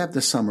said, well, have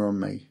the summer on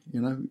me,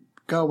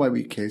 go away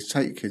with your kids,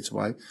 take your kids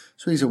away.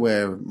 So he's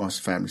aware of my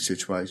family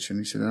situation.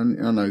 He said, I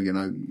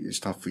know, it's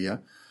tough for you.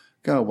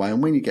 Go away.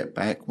 And when you get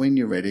back, when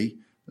you're ready,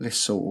 let's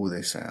sort all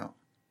this out.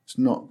 It's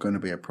not going to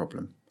be a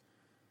problem.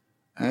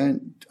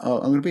 And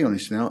I'm going to be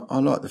honest now, I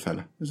like the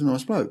fella. He was a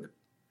nice bloke.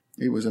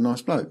 He was a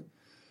nice bloke.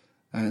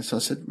 And so I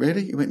said,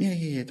 really? He went,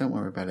 yeah, don't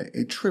worry about it.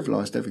 It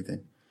trivialised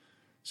everything.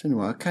 So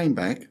anyway, I came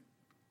back,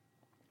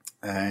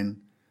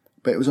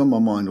 but it was on my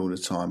mind all the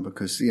time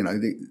because,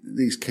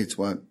 these kids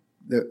weren't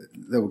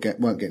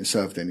getting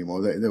served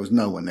anymore. There was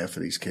no one there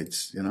for these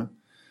kids,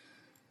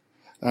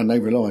 And they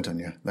relied on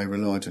you. They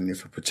relied on you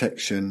for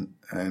protection,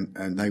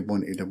 and they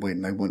wanted to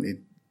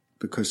win.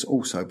 Because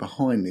also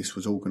behind this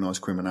was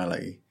organised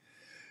criminality.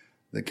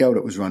 The girl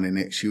that was running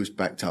it, she was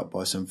backed up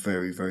by some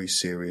very, very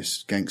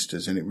serious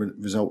gangsters, and it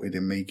resulted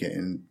in me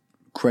getting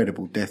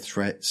credible death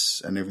threats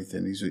and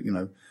everything. These,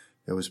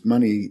 there was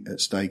money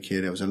at stake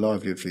here. There was a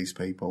livelihood for these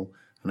people,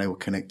 and they were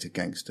connected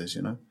gangsters,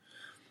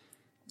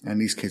 And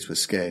these kids were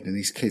scared.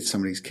 And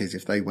some of these kids,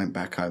 if they went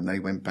back home, they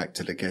went back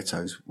to the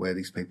ghettos where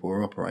these people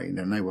were operating,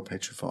 and they were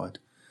petrified.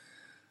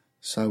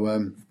 So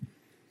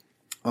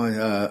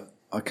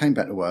I came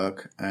back to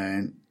work,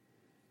 and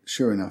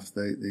sure enough,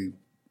 the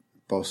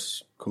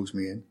boss calls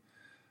me in,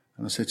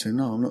 and I said to him,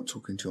 "No, I'm not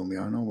talking to you on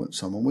my own. I want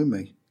someone with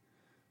me."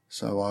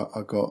 So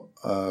I got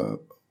a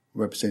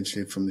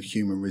representative from the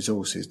Human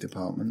Resources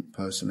Department.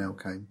 Personnel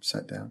came,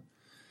 sat down,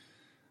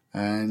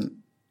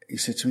 and he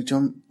said to me,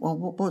 "John, well,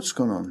 what's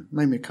gone on?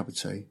 Make me a cup of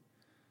tea."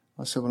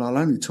 I said, "Well, I'll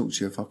only talk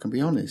to you if I can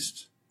be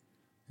honest."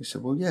 He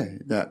said, "Well, yeah,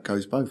 that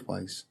goes both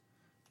ways."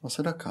 I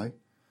said, "Okay."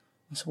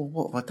 I said, "Well,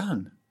 what have I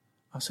done?"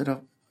 I said,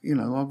 I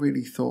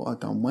really thought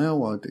I'd done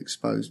well. I'd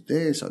exposed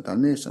this, I'd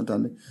done this, I'd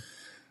done it.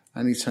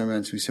 And he turned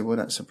around to me and said, "Well,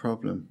 that's a problem.